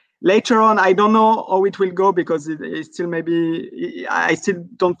 And later on, I don't know how it will go, because it still maybe, I still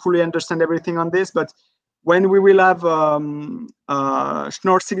don't fully understand everything on this, but when we will have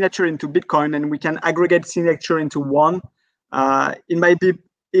Schnorr signature into Bitcoin and we can aggregate signature into one, it might be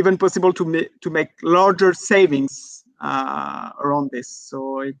even possible to make larger savings around this.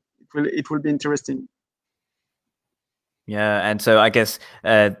 So it will be interesting. Yeah, and so I guess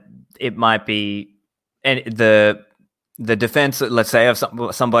it might be, and the defense, let's say, of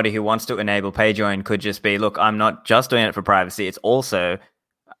somebody who wants to enable PayJoin could just be, look, I'm not just doing it for privacy. It's also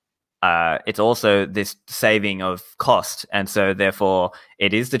this saving of cost, and so therefore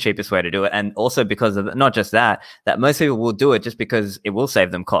it is the cheapest way to do it. And also because of not just that most people will do it just because it will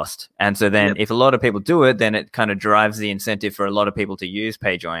save them cost. And so then if a lot of people do it, then it kind of drives the incentive for a lot of people to use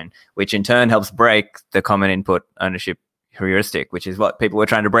PayJoin, which in turn helps break the common input ownership heuristic, which is what people were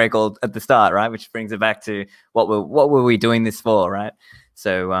trying to break all at the start, right? Which brings it back to what were we doing this for, right?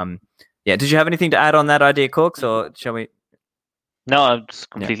 So did you have anything to add on that idea, Cooks, or shall we? No, it's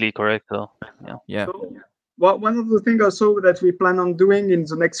completely correct, though. Yeah. So, one of the things also that we plan on doing in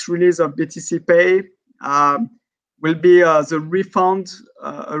the next release of BTC Pay will be the refund,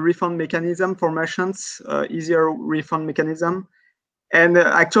 a refund mechanism for merchants, easier refund mechanism. And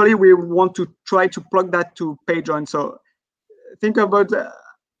actually, we want to try to plug that to PayJoin. So think about,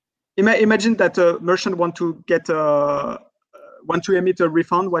 imagine that a merchant want to emit a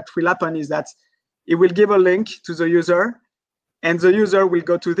refund. What will happen is that it will give a link to the user, and the user will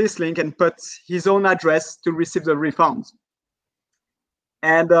go to this link and put his own address to receive the refund.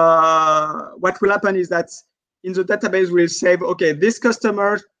 And what will happen is that in the database we'll save, okay, this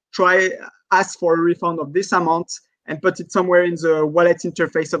customer ask for a refund of this amount and put it somewhere in the wallet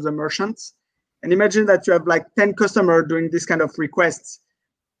interface of the merchant. And imagine that you have like 10 customers doing this kind of requests.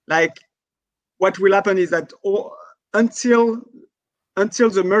 Like what will happen is that until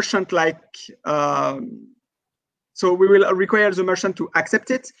the merchant so we will require the merchant to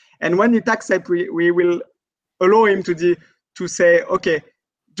accept it. And when it accepts, we will allow him to say, okay,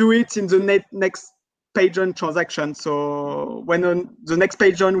 do it in the next page on transaction. So when the next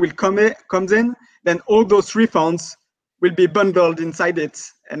page on comes in, then all those refunds will be bundled inside it.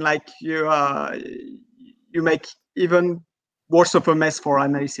 And like you make even worse of a mess for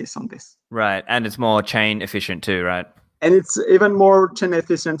analysis on this. Right. And it's more chain efficient too, right? And it's even more chain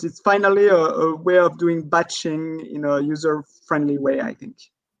efficient. It's finally a way of doing batching in a user-friendly way, I think.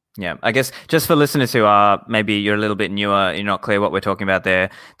 Yeah, I guess just for listeners who are maybe you're a little bit newer, you're not clear what we're talking about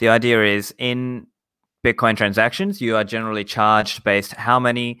there. The idea is in Bitcoin transactions, you are generally charged based how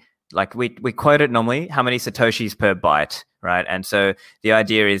many, like we quote it normally, how many Satoshis per byte, right? And so the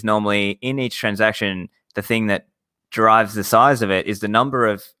idea is normally in each transaction, the thing that drives the size of it is the number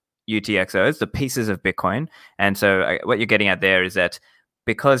of UTXOs, the pieces of Bitcoin. And so what you're getting at there is that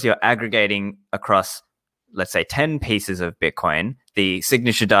because you're aggregating across, let's say, 10 pieces of Bitcoin, the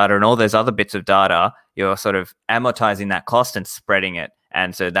signature data and all those other bits of data, you're sort of amortizing that cost and spreading it.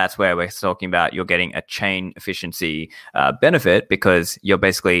 And so that's where we're talking about you're getting a chain efficiency benefit because you're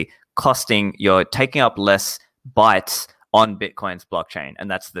basically you're taking up less bytes on Bitcoin's blockchain.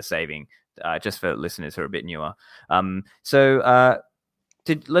 And that's the saving, just for listeners who are a bit newer.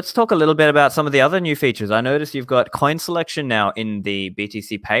 Let's talk a little bit about some of the other new features. I noticed you've got coin selection now in the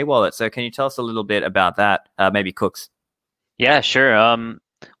BTC Pay wallet. So can you tell us a little bit about that? Maybe Cooks. Yeah, sure. I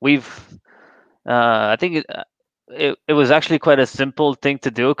think it was actually quite a simple thing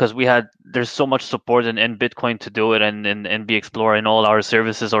to do because there's so much support in Bitcoin to do it and in NB Explorer and all our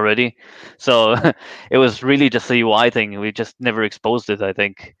services already. So it was really just a UI thing. We just never exposed it, I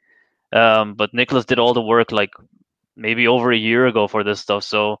think. But Nicholas did all the work like maybe over a year ago for this stuff.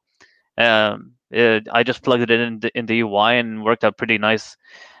 So I just plugged it in the UI and worked out pretty nice.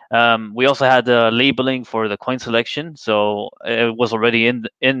 We also had labeling for the coin selection, so it was already in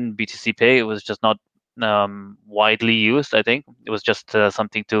BTC Pay. It was just not widely used. I think it was just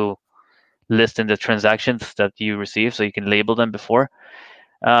something to list in the transactions that you receive, so you can label them before.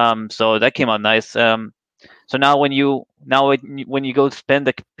 So that came out nice. So now when you go spend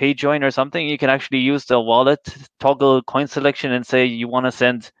a pay join or something, you can actually use the wallet, toggle coin selection, and say you want to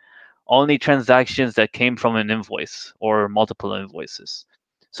send only transactions that came from an invoice or multiple invoices.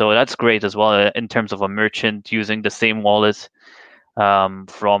 So that's great as well in terms of a merchant using the same wallet from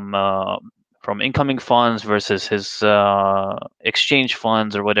incoming funds versus his exchange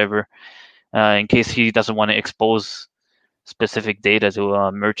funds or whatever, in case he doesn't want to expose specific data to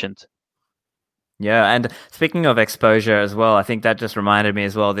a merchant. Yeah, and speaking of exposure as well, I think that just reminded me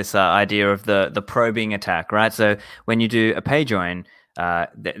as well this idea of the probing attack, right? So when you do a pay join,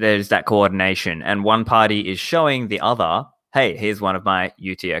 there's that coordination, and one party is showing the other, hey, here's one of my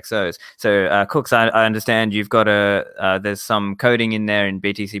UTXOs. So Cooks, I understand you've got there's some coding in there in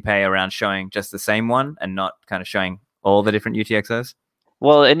BTC Pay around showing just the same one and not kind of showing all the different UTXOs.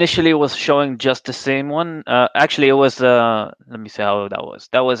 Well, initially it was showing just the same one. Actually, it was, let me see how that was.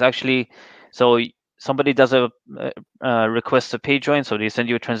 That was actually, so somebody does a request a pay join, so they send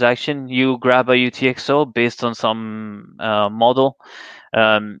you a transaction, you grab a UTXO based on some model.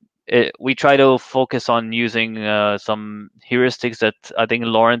 We try to focus on using some heuristics that I think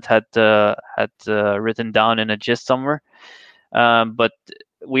Laurent had written down in a gist somewhere. But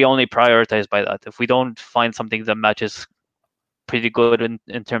we only prioritize by that. If we don't find something that matches pretty good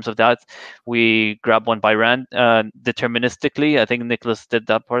in terms of that, we grab one by deterministically. I think Nicholas did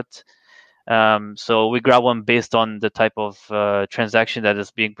that part. So we grab one based on the type of transaction that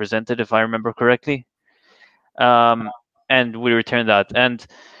is being presented, if I remember correctly. And we return that. And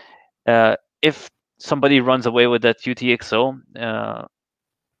if somebody runs away with that UTXO,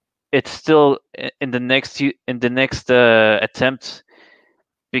 it's still in the next attempt,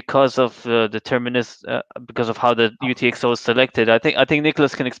 because of because of how the UTXO is selected. I think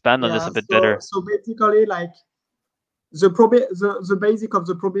Nicholas can expand on this a bit better. So basically, like the basic of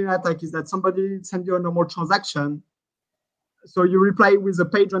the probing attack is that somebody sends you a normal transaction. So you reply with a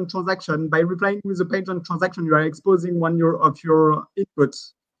page on transaction. By replying with a page on transaction, you are exposing one of your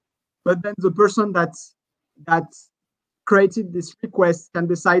inputs. But then the person that created this request can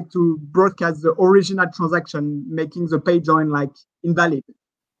decide to broadcast the original transaction, making the page join like invalid.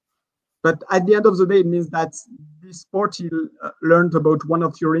 But at the end of the day, it means that this party learned about one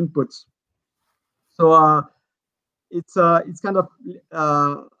of your inputs. So it's kind of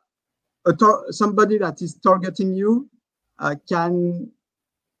somebody that is targeting you can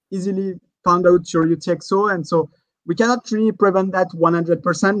easily found out your UTXO, and so we cannot really prevent that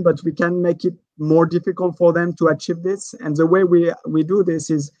 100%, but we can make it more difficult for them to achieve this. And the way we do this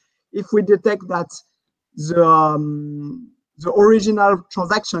is if we detect that the original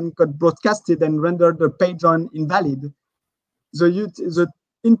transaction got broadcasted and rendered the page on invalid, the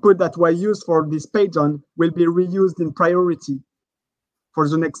input that was used for this page on will be reused in priority for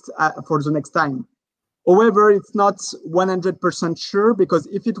the next time. However, it's not 100% sure, because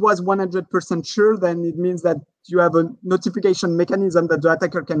if it was 100% sure, then it means that you have a notification mechanism that the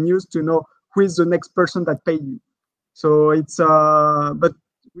attacker can use to know who is the next person that paid you. So it's but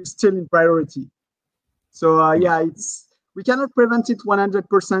we're still in priority. So yeah, we cannot prevent it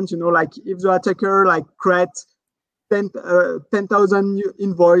 100%. Like if the attacker create 10,000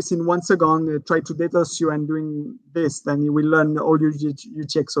 invoice in 1 second, try to DDoS you and doing this, then you will learn all your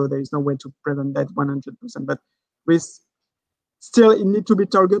UTXO. There is no way to prevent that 100%. But still, it need to be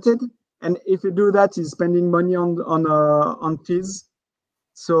targeted. And if you do that, is spending money on fees.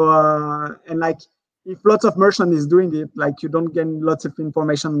 So and if lots of merchant is doing it, you don't gain lots of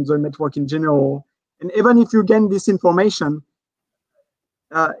information on the network in general. And even if you gain this information,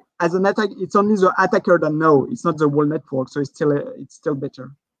 as an attack, it's only the attacker that know. It's not the whole network, so it's still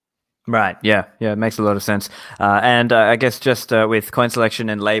better. Right. Yeah. It makes a lot of sense. And I guess just with coin selection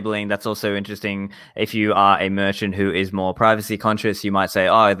and labeling, that's also interesting. If you are a merchant who is more privacy conscious, you might say,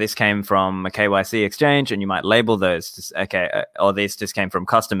 "Oh, this came from a KYC exchange," and you might label those. Or this just came from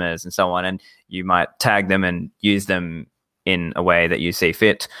customers and so on, and you might tag them and use them in a way that you see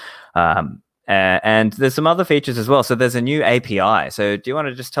fit. And there's some other features as well. So there's a new API. So do you want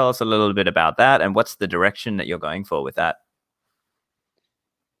to just tell us a little bit about that, and what's the direction that you're going for with that?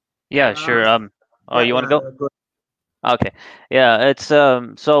 Yeah, sure. You want to go? Okay. Yeah, it's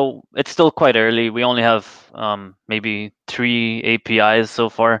so it's still quite early. We only have maybe 3 APIs so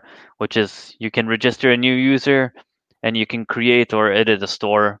far, which is you can register a new user and you can create or edit a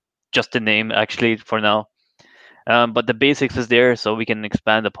store, just the name actually for now. But the basics is there, so we can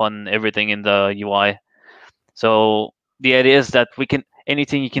expand upon everything in the UI. So the idea is that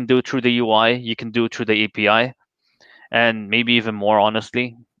anything you can do through the UI, you can do through the API, and maybe even more,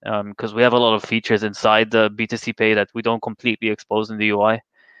 honestly, because we have a lot of features inside the BTC Pay that we don't completely expose in the UI.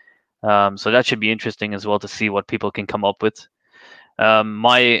 So that should be interesting as well to see what people can come up with.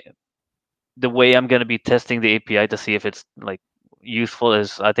 The way I'm going to be testing the API to see if it's useful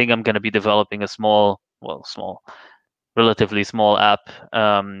is I think I'm going to be developing a relatively small app,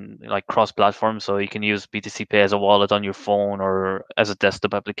 cross-platform, so you can use BTC Pay as a wallet on your phone or as a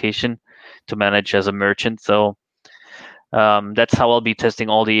desktop application to manage as a merchant. So that's how I'll be testing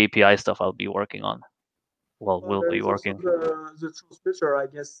all the API stuff I'll be working on. We'll be working. The trust feature, I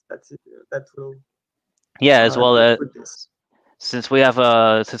guess that will. Yeah, as well. Since we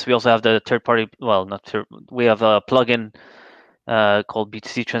also have the third party, we have a plugin called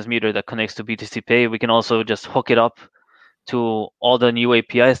BTC Transmuter that connects to BTC Pay. We can also just hook it up to all the new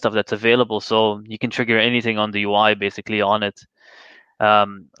API stuff that's available, so you can trigger anything on the UI basically on it.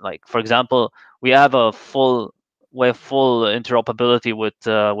 For example, we have full interoperability with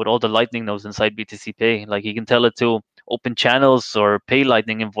all the Lightning nodes inside BTC Pay. You can tell it to open channels or pay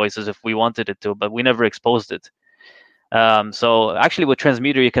Lightning invoices if we wanted it to, but we never exposed it. So actually with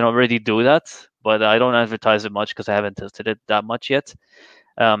Transmuter you can already do that, but I don't advertise it much because I haven't tested it that much yet.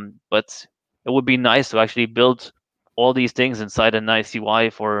 But it would be nice to actually build all these things inside a nice UI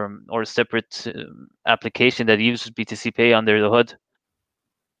or a separate application that uses BTC Pay under the hood.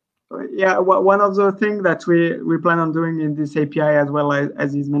 Yeah, one of the things that we plan on doing in this API as well,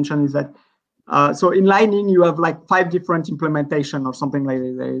 as he's mentioned, is that so in Lightning you have 5 different implementation or something like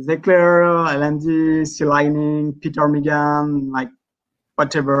this. There is Eclair, LND, C Lightning, Peter Megan,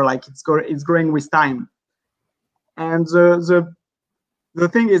 whatever. It's growing with time. And the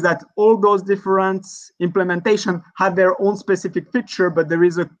thing is that all those different implementation have their own specific feature, but there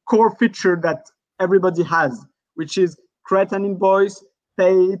is a core feature that everybody has, which is create an invoice,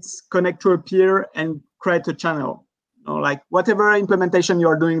 pay it, connect to a peer, and create a channel. Whatever implementation you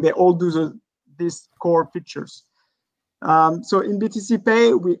are doing, they all do these core features. So in BTC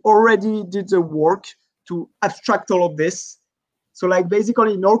Pay, we already did the work to abstract all of this. So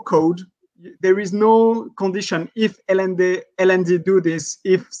basically in our code, there is no condition if LND do this,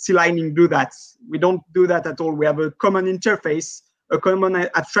 if C Lightning do that. We don't do that at all. We have a common interface, a common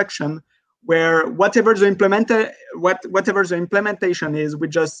abstraction, where whatever the implementation is, we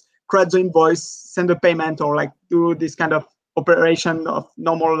just create the invoice, send a payment, or do this kind of operation of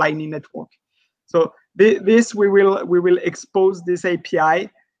normal Lightning network. So this we will expose this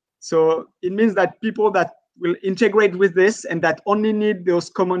API. So it means that people that will integrate with this and that only need those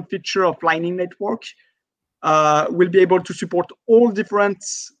common feature of Lightning Network will be able to support all different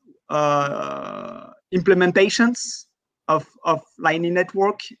implementations of Lightning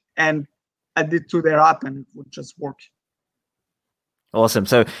Network and add it to their app, and it would just work. Awesome.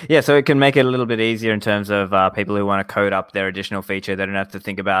 So so it can make it a little bit easier in terms of people who want to code up their additional feature. They don't have to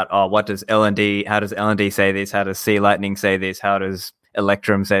think about, what does LND, how does LND say this? How does C Lightning say this? How does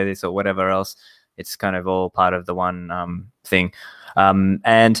Electrum say this, or whatever else? It's kind of all part of the one thing.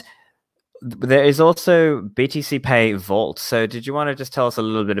 And there is also BTC Pay Vault. So did you want to just tell us a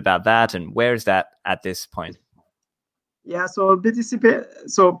little bit about that, and where is that at this point? Yeah, so BTC Pay,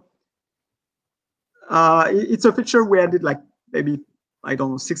 it's a feature we added like maybe, I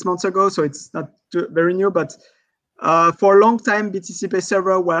don't know, 6 months ago, so it's not very new, but for a long time, BTC Pay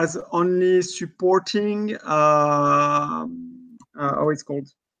Server was only supporting, how it's called?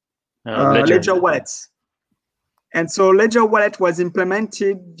 Ledger Wallets. And so Ledger Wallet was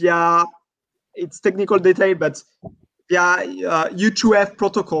implemented via, it's technical detail, but via U2F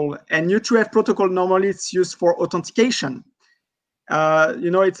protocol. And U2F protocol, normally it's used for authentication.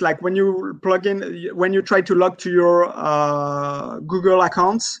 It's like when you when you try to log to your Google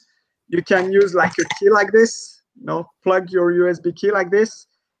accounts, you can use like a key like this, plug your USB key like this,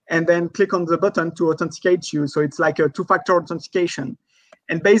 and then click on the button to authenticate you. So it's like a two-factor authentication.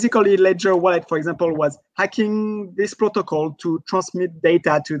 And basically Ledger Wallet, for example, was hacking this protocol to transmit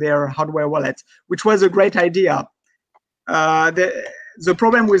data to their hardware wallet, which was a great idea. The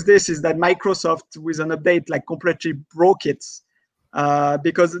problem with this is that Microsoft, with an update, like completely broke it.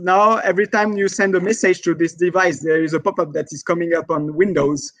 Because now every time you send a message to this device, there is a pop-up that is coming up on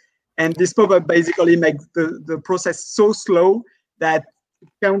Windows. And this pop-up basically makes the process so slow that it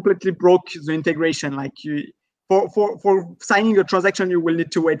completely broke the integration. Like for signing a transaction, you will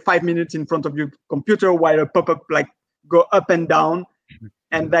need to wait 5 minutes in front of your computer while a pop-up like go up and down,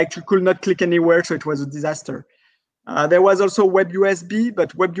 and like you could not click anywhere, so it was a disaster. There was also WebUSB,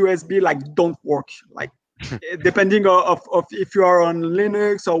 but WebUSB like don't work. Like depending of if you are on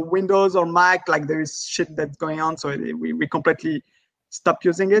Linux or Windows or Mac, like there is shit that's going on, so we completely stopped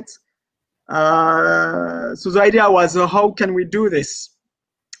using it. So the idea was, how can we do this?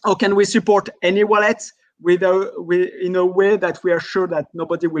 How can we support any wallet in a way that we are sure that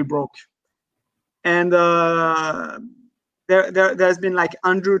nobody will broke? And there's been like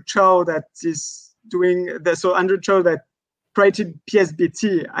Andrew Chow that is doing this. So Andrew Chow that created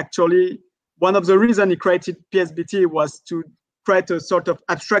PSBT, actually, one of the reasons he created PSBT was to create a sort of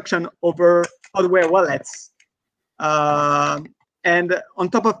abstraction over hardware wallets. And on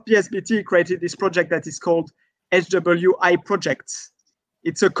top of PSBT, he created this project that is called HWI project.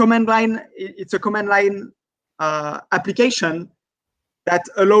 It's a command line. It's a command line application that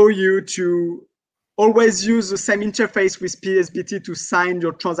allow you to always use the same interface with PSBT to sign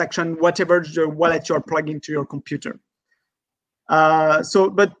your transaction, whatever the wallet you're plugging to your computer.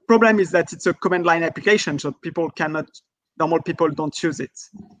 But problem is that it's a command line application, so normal people don't use it.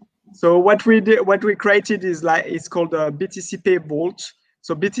 So what we created is it's called a BTC Pay Vault.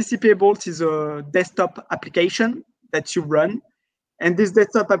 So BTC Pay Vault is a desktop application that you run, and this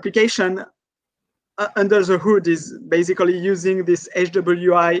desktop application under the hood is basically using this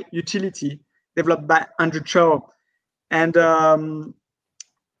HWI utility developed by Andrew Chow. And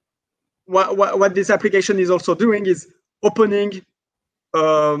what this application is also doing is opening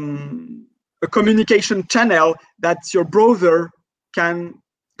a communication channel that your browser can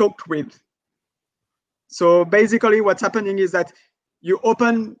talk with. So basically what's happening is that you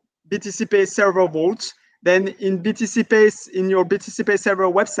open BTC Pay Server Vault, then in your BTC Pay Server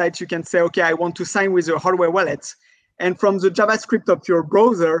website, you can say, okay, I want to sign with your hardware wallet. And from the JavaScript of your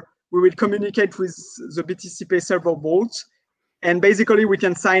browser, we will communicate with the BTC Pay Server Vault. And basically we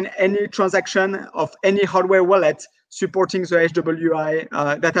can sign any transaction of any hardware wallet supporting the HWI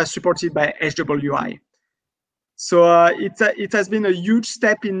that are supported by HWI. So it has been a huge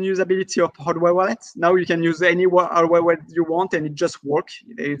step in usability of hardware wallets. Now you can use any hardware wallet you want, and it just works.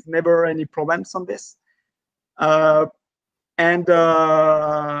 There's never any problems on this. It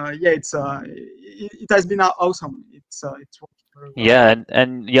has been awesome. It's working very well. Yeah,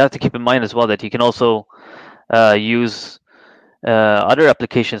 and you have to keep in mind as well that you can also use other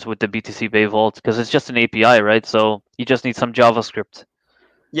applications with the BTC Pay Vault, because it's just an API, right? So you just need some JavaScript.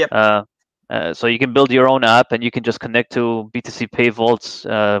 Yep. So you can build your own app, and you can just connect to BTC Pay Vaults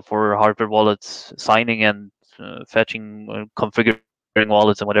for hardware wallets, signing and fetching, configuring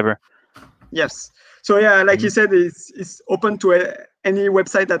wallets and whatever. Yes. So yeah, like you said, it's open to any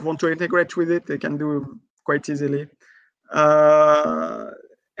website that want to integrate with it. They can do quite easily.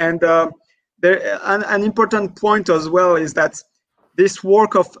 an important point as well is that this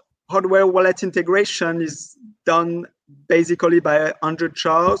work of hardware wallet integration is done basically by Andrew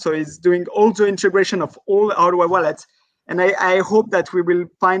Chow. So he's doing all the integration of all hardware wallets. And I hope that we will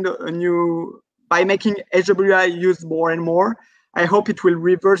find a new, by making HWI used more and more, I hope it will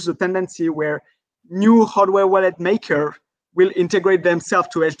reverse the tendency where new hardware wallet maker will integrate themselves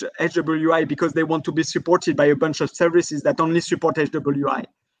to HWI because they want to be supported by a bunch of services that only support HWI.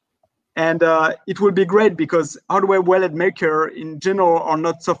 And it will be great because hardware wallet maker in general are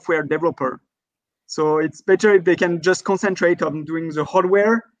not software developer. So it's better if they can just concentrate on doing the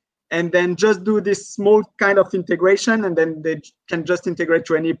hardware and then just do this small kind of integration, and then they can just integrate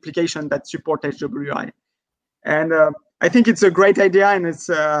to any application that support HWI. And I think it's a great idea, and it's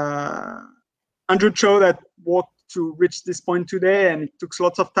Andrew Chow that worked to reach this point today, and it took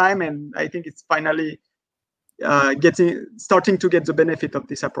lots of time, and I think it's finally starting to get the benefit of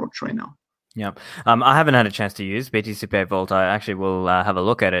this approach right now. Yeah, I haven't had a chance to use BTC Pay Vault. I actually will have a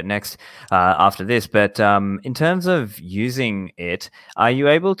look at it next after this. But in terms of using it, is it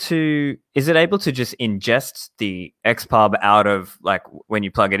able to just ingest the XPub out of, like, when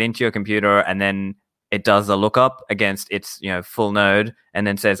you plug it into your computer, and then it does the lookup against its full node, and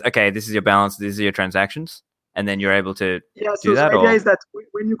then says, okay, this is your balance, these are your transactions, and then you're able to do that? The idea is that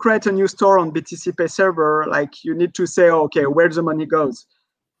when you create a new store on BTC Pay server, like, you need to say, okay, where the money goes.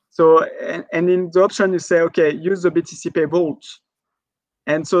 So, and in the option, you say, okay, use the BTC Pay Vault.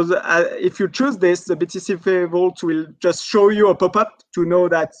 And so if you choose this, the BTC Pay Vault will just show you a pop-up to know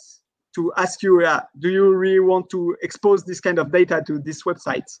that, to ask you, do you really want to expose this kind of data to this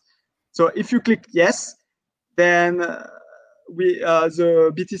website? So if you click yes, then the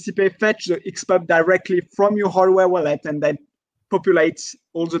BTC Pay fetch the XPub directly from your hardware wallet and then populate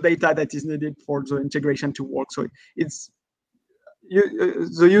all the data that is needed for the integration to work. So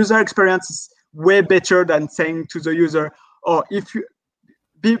the user experience is way better than saying to the user,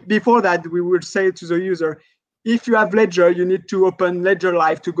 before that, we would say to the user, if you have Ledger, you need to open Ledger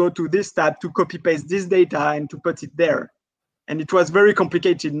Live to go to this tab to copy paste this data and to put it there. And it was very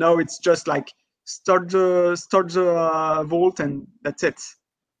complicated. Now it's just like start the vault, and that's it.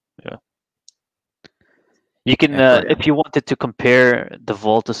 Yeah. You can, if you wanted to compare the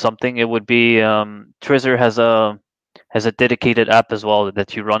vault to something, it would be Trezor has a dedicated app as well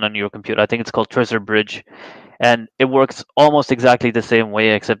that you run on your computer. I think it's called Trezor Bridge, and it works almost exactly the same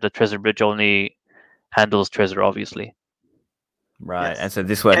way, except that Trezor Bridge only handles Trezor, obviously. Right, yes. And so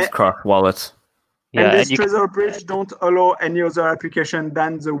this works cross wallets. Yeah, and this Trezor Bridge don't allow any other application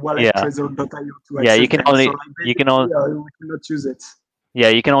than the wallet Trezor.io to access. You can only we cannot use it. Yeah,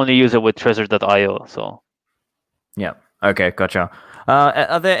 you can only use it with Trezor.io. So. Yeah. Okay. Gotcha.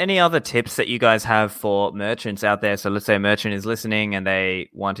 Are there any other tips that you guys have for merchants out there? So let's say a merchant is listening and they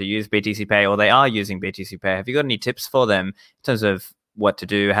want to use BTC Pay, or they are using BTC Pay. Have you got any tips for them in terms of what to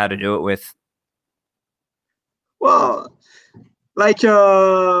do, how to do it with? Well, like we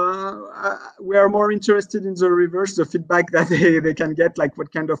are more interested in the reverse, the feedback that they can get, like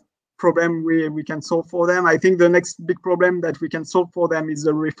what kind of problem we can solve for them. I think the next big problem that we can solve for them is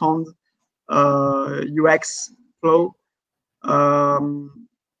the refund UX flow.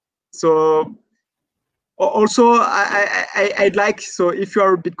 So also I'd like, so if you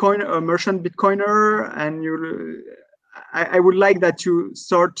are a merchant Bitcoiner, and I would like that you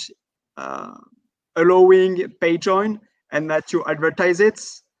start allowing pay join, and that you advertise it,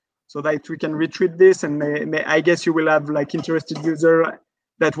 so that we can retweet this, and I guess you will have like interested user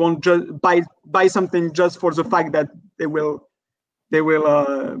that won't just buy something just for the fact that they will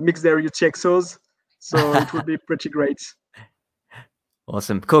mix their UTXOs. So it would be pretty great.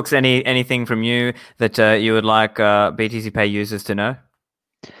 Awesome. Cooks, anything from you that you would like BTC Pay users to know?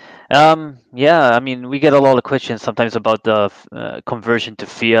 Yeah, I mean, we get a lot of questions sometimes about the conversion to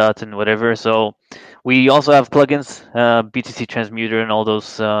fiat and whatever. So we also have plugins, BTC Transmuter and all those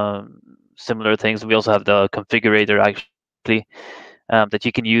similar things. We also have the configurator actually that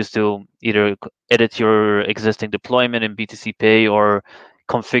you can use to either edit your existing deployment in BTC Pay, or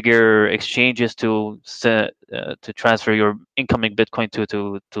configure exchanges to transfer your incoming Bitcoin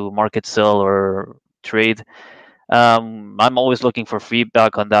to market sell or trade. I'm always looking for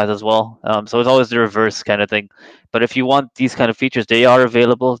feedback on that as well. So it's always the reverse kind of thing. But if you want these kind of features, they are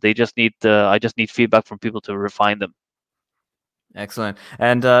available. They just need I just need feedback from people to refine them. Excellent.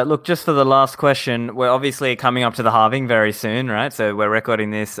 And look, just for the last question, we're obviously coming up to the halving very soon, right? So we're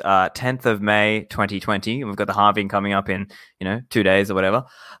recording this 10th of May, 2020. We've got the halving coming up in, 2 days or whatever.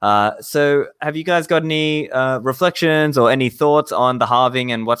 So have you guys got any reflections or any thoughts on the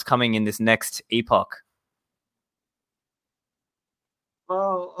halving and what's coming in this next epoch?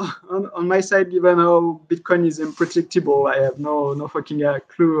 Well, on my side, given how Bitcoin is unpredictable, I have no fucking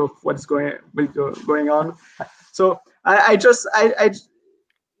clue of what's going on. So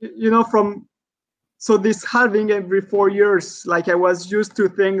from so this halving every 4 years, like I was used to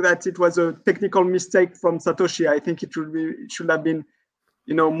think that it was a technical mistake from Satoshi. I think it should have been,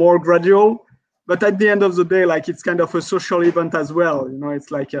 more gradual. But at the end of the day, like it's kind of a social event as well.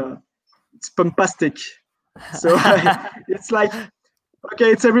 It's like it's pumpastic. So it's like,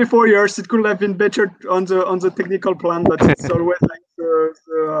 okay, it's every 4 years. It could have been better on the technical plan, but it's always like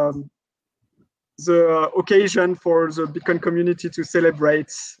the occasion for the Bitcoin community to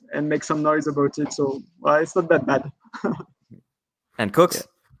celebrate and make some noise about it. So it's not that bad. And Cooks?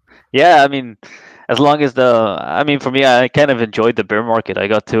 Yeah, I mean, as long as for me, I kind of enjoyed the bear market. I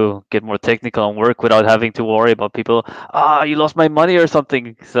got to get more technical and work without having to worry about people. You lost my money or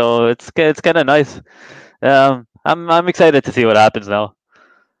something. So it's kind of nice. I'm excited to see what happens now.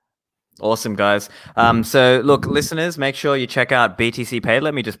 Awesome, guys. So look, listeners, make sure you check out BTC Pay.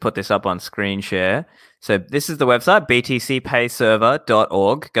 Let me just put this up on screen share. So this is the website,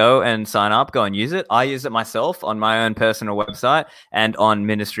 btcpayserver.org. Go and sign up. Go and use it. I use it myself on my own personal website, and on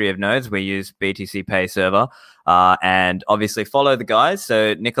Ministry of Nodes, we use BTC Pay Server. And obviously follow the guys.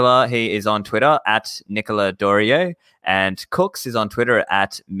 So Nicolas, he is on Twitter at Nicolas Dorier, and Cooks is on Twitter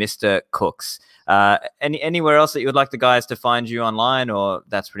at Mr. Cooks. Anywhere else that you would like the guys to find you online, or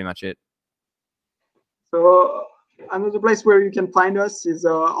that's pretty much it? So another place where you can find us is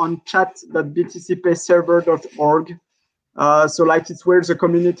on chat.btcpayserver.org. So like it's where the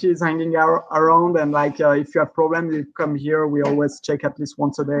community is hanging around, and like if you have problems, you come here. We always check at least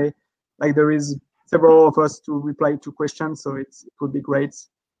once a day. Like there is several of us to reply to questions, so it would be great.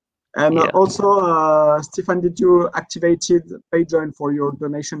 And also, Stefan, did you activated Patreon for your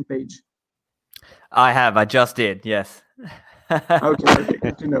donation page? I have. I just did. Yes. Okay,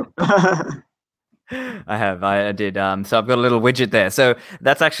 good to know. I have. I did. So I've got a little widget there. So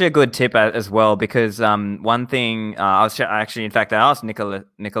that's actually a good tip as well, because one thing I asked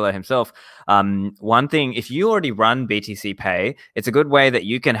Nicolas himself. One thing, if you already run BTC Pay, it's a good way that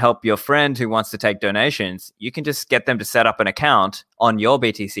you can help your friend who wants to take donations. You can just get them to set up an account on your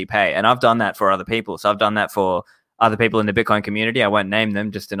BTC Pay, and I've done that for other people. So I've done that for other people in the Bitcoin community. I won't name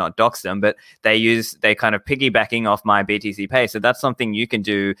them just to not dox them, but they kind of piggybacking off my BTC Pay. So that's something you can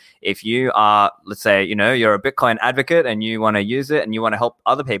do if you are, let's say, you're a Bitcoin advocate and you want to use it and you want to help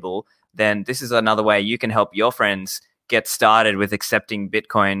other people. Then this is another way you can help your friends get started with accepting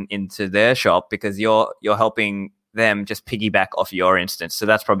Bitcoin into their shop, because you're helping them just piggyback off your instance. So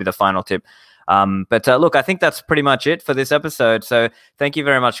that's probably the final tip. But look, I think that's pretty much it for this episode. So thank you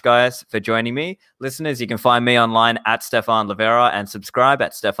very much, guys, for joining me. Listeners, you can find me online at Stephan Livera and subscribe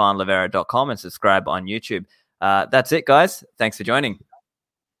at stephanlivera.com and subscribe on YouTube. That's it, guys. Thanks for joining.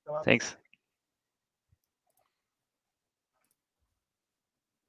 Thanks.